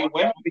 Been with 8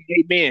 women.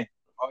 8 men.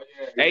 Oh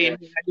Yeah. 8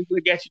 men, I just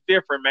look at you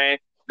different, man.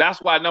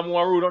 That's why number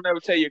one rule: don't never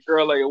tell your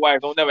girl or your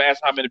wife. Don't never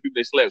ask how many people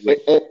they slept with.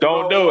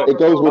 Don't do it. It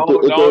goes with the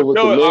man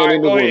right,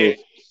 and the woman. Ahead.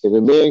 If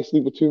a man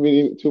sleep with too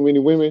many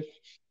women,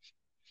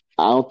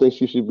 I don't think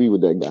she should be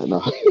with that guy.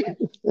 No.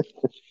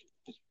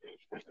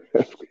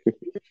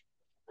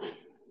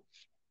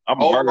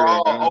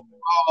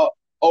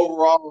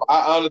 Overall,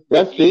 I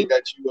honestly think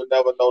that you will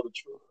never know the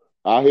truth.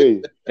 I hear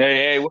you.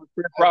 Hey, what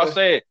Chris Ross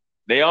said.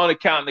 They only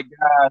count the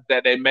guys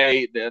that they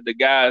made the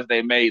guys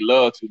they made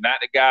love to,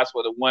 not the guys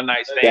for the one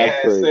night stand.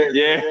 That's crazy.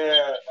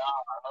 Yeah.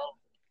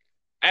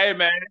 Hey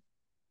man,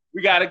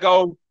 we gotta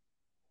go.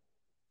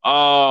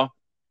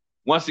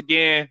 Once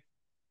again,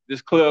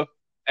 this Cliff,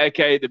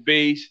 aka the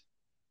Beast.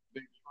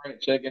 Big Trent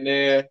checking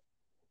in. Hey,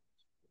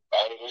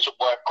 it's your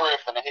boy Chris,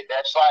 and hit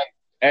that site.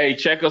 Hey,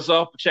 check us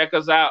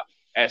out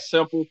at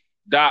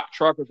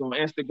Simple.Truckers on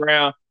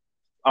Instagram,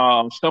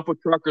 Simple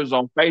Truckers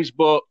on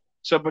Facebook,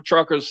 Simple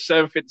Truckers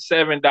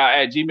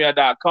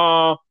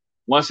 757@gmail.com.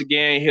 Once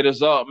again, hit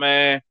us up,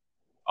 man.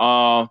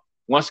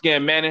 Once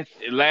again, man,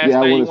 last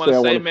thing you want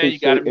to say, man, you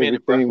got a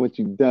minute, bro. What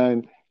you've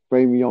done,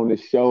 bring me on the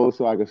show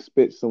so I can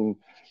spit some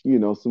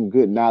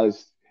good knowledge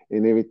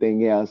and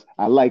everything else.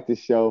 I like this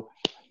show.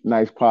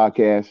 Nice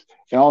podcast.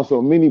 And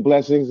also many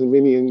blessings and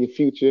many in your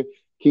future.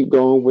 Keep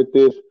going with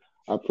this.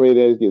 I pray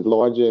that it gets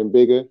larger and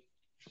bigger.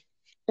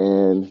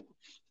 And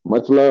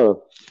much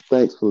love.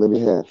 Thanks for letting me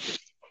have.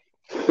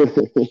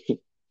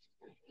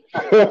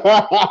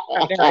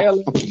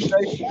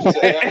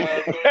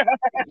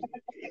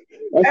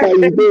 That's how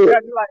you do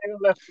it.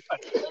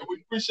 We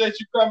appreciate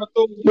you coming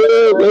through.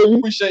 Yeah, baby.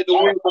 Appreciate the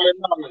wisdom and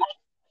knowledge.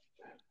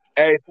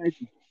 Hey, thank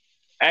you.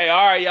 Hey,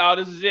 all right, y'all.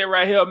 This is it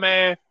right here,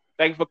 man.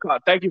 Thank you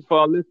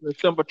for listening to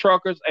Simple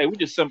Truckers. Hey, we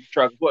just Simple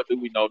Truckers. What do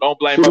we know? Don't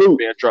blame us for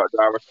being truck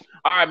drivers.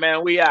 All right,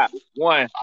 man. We out. 1.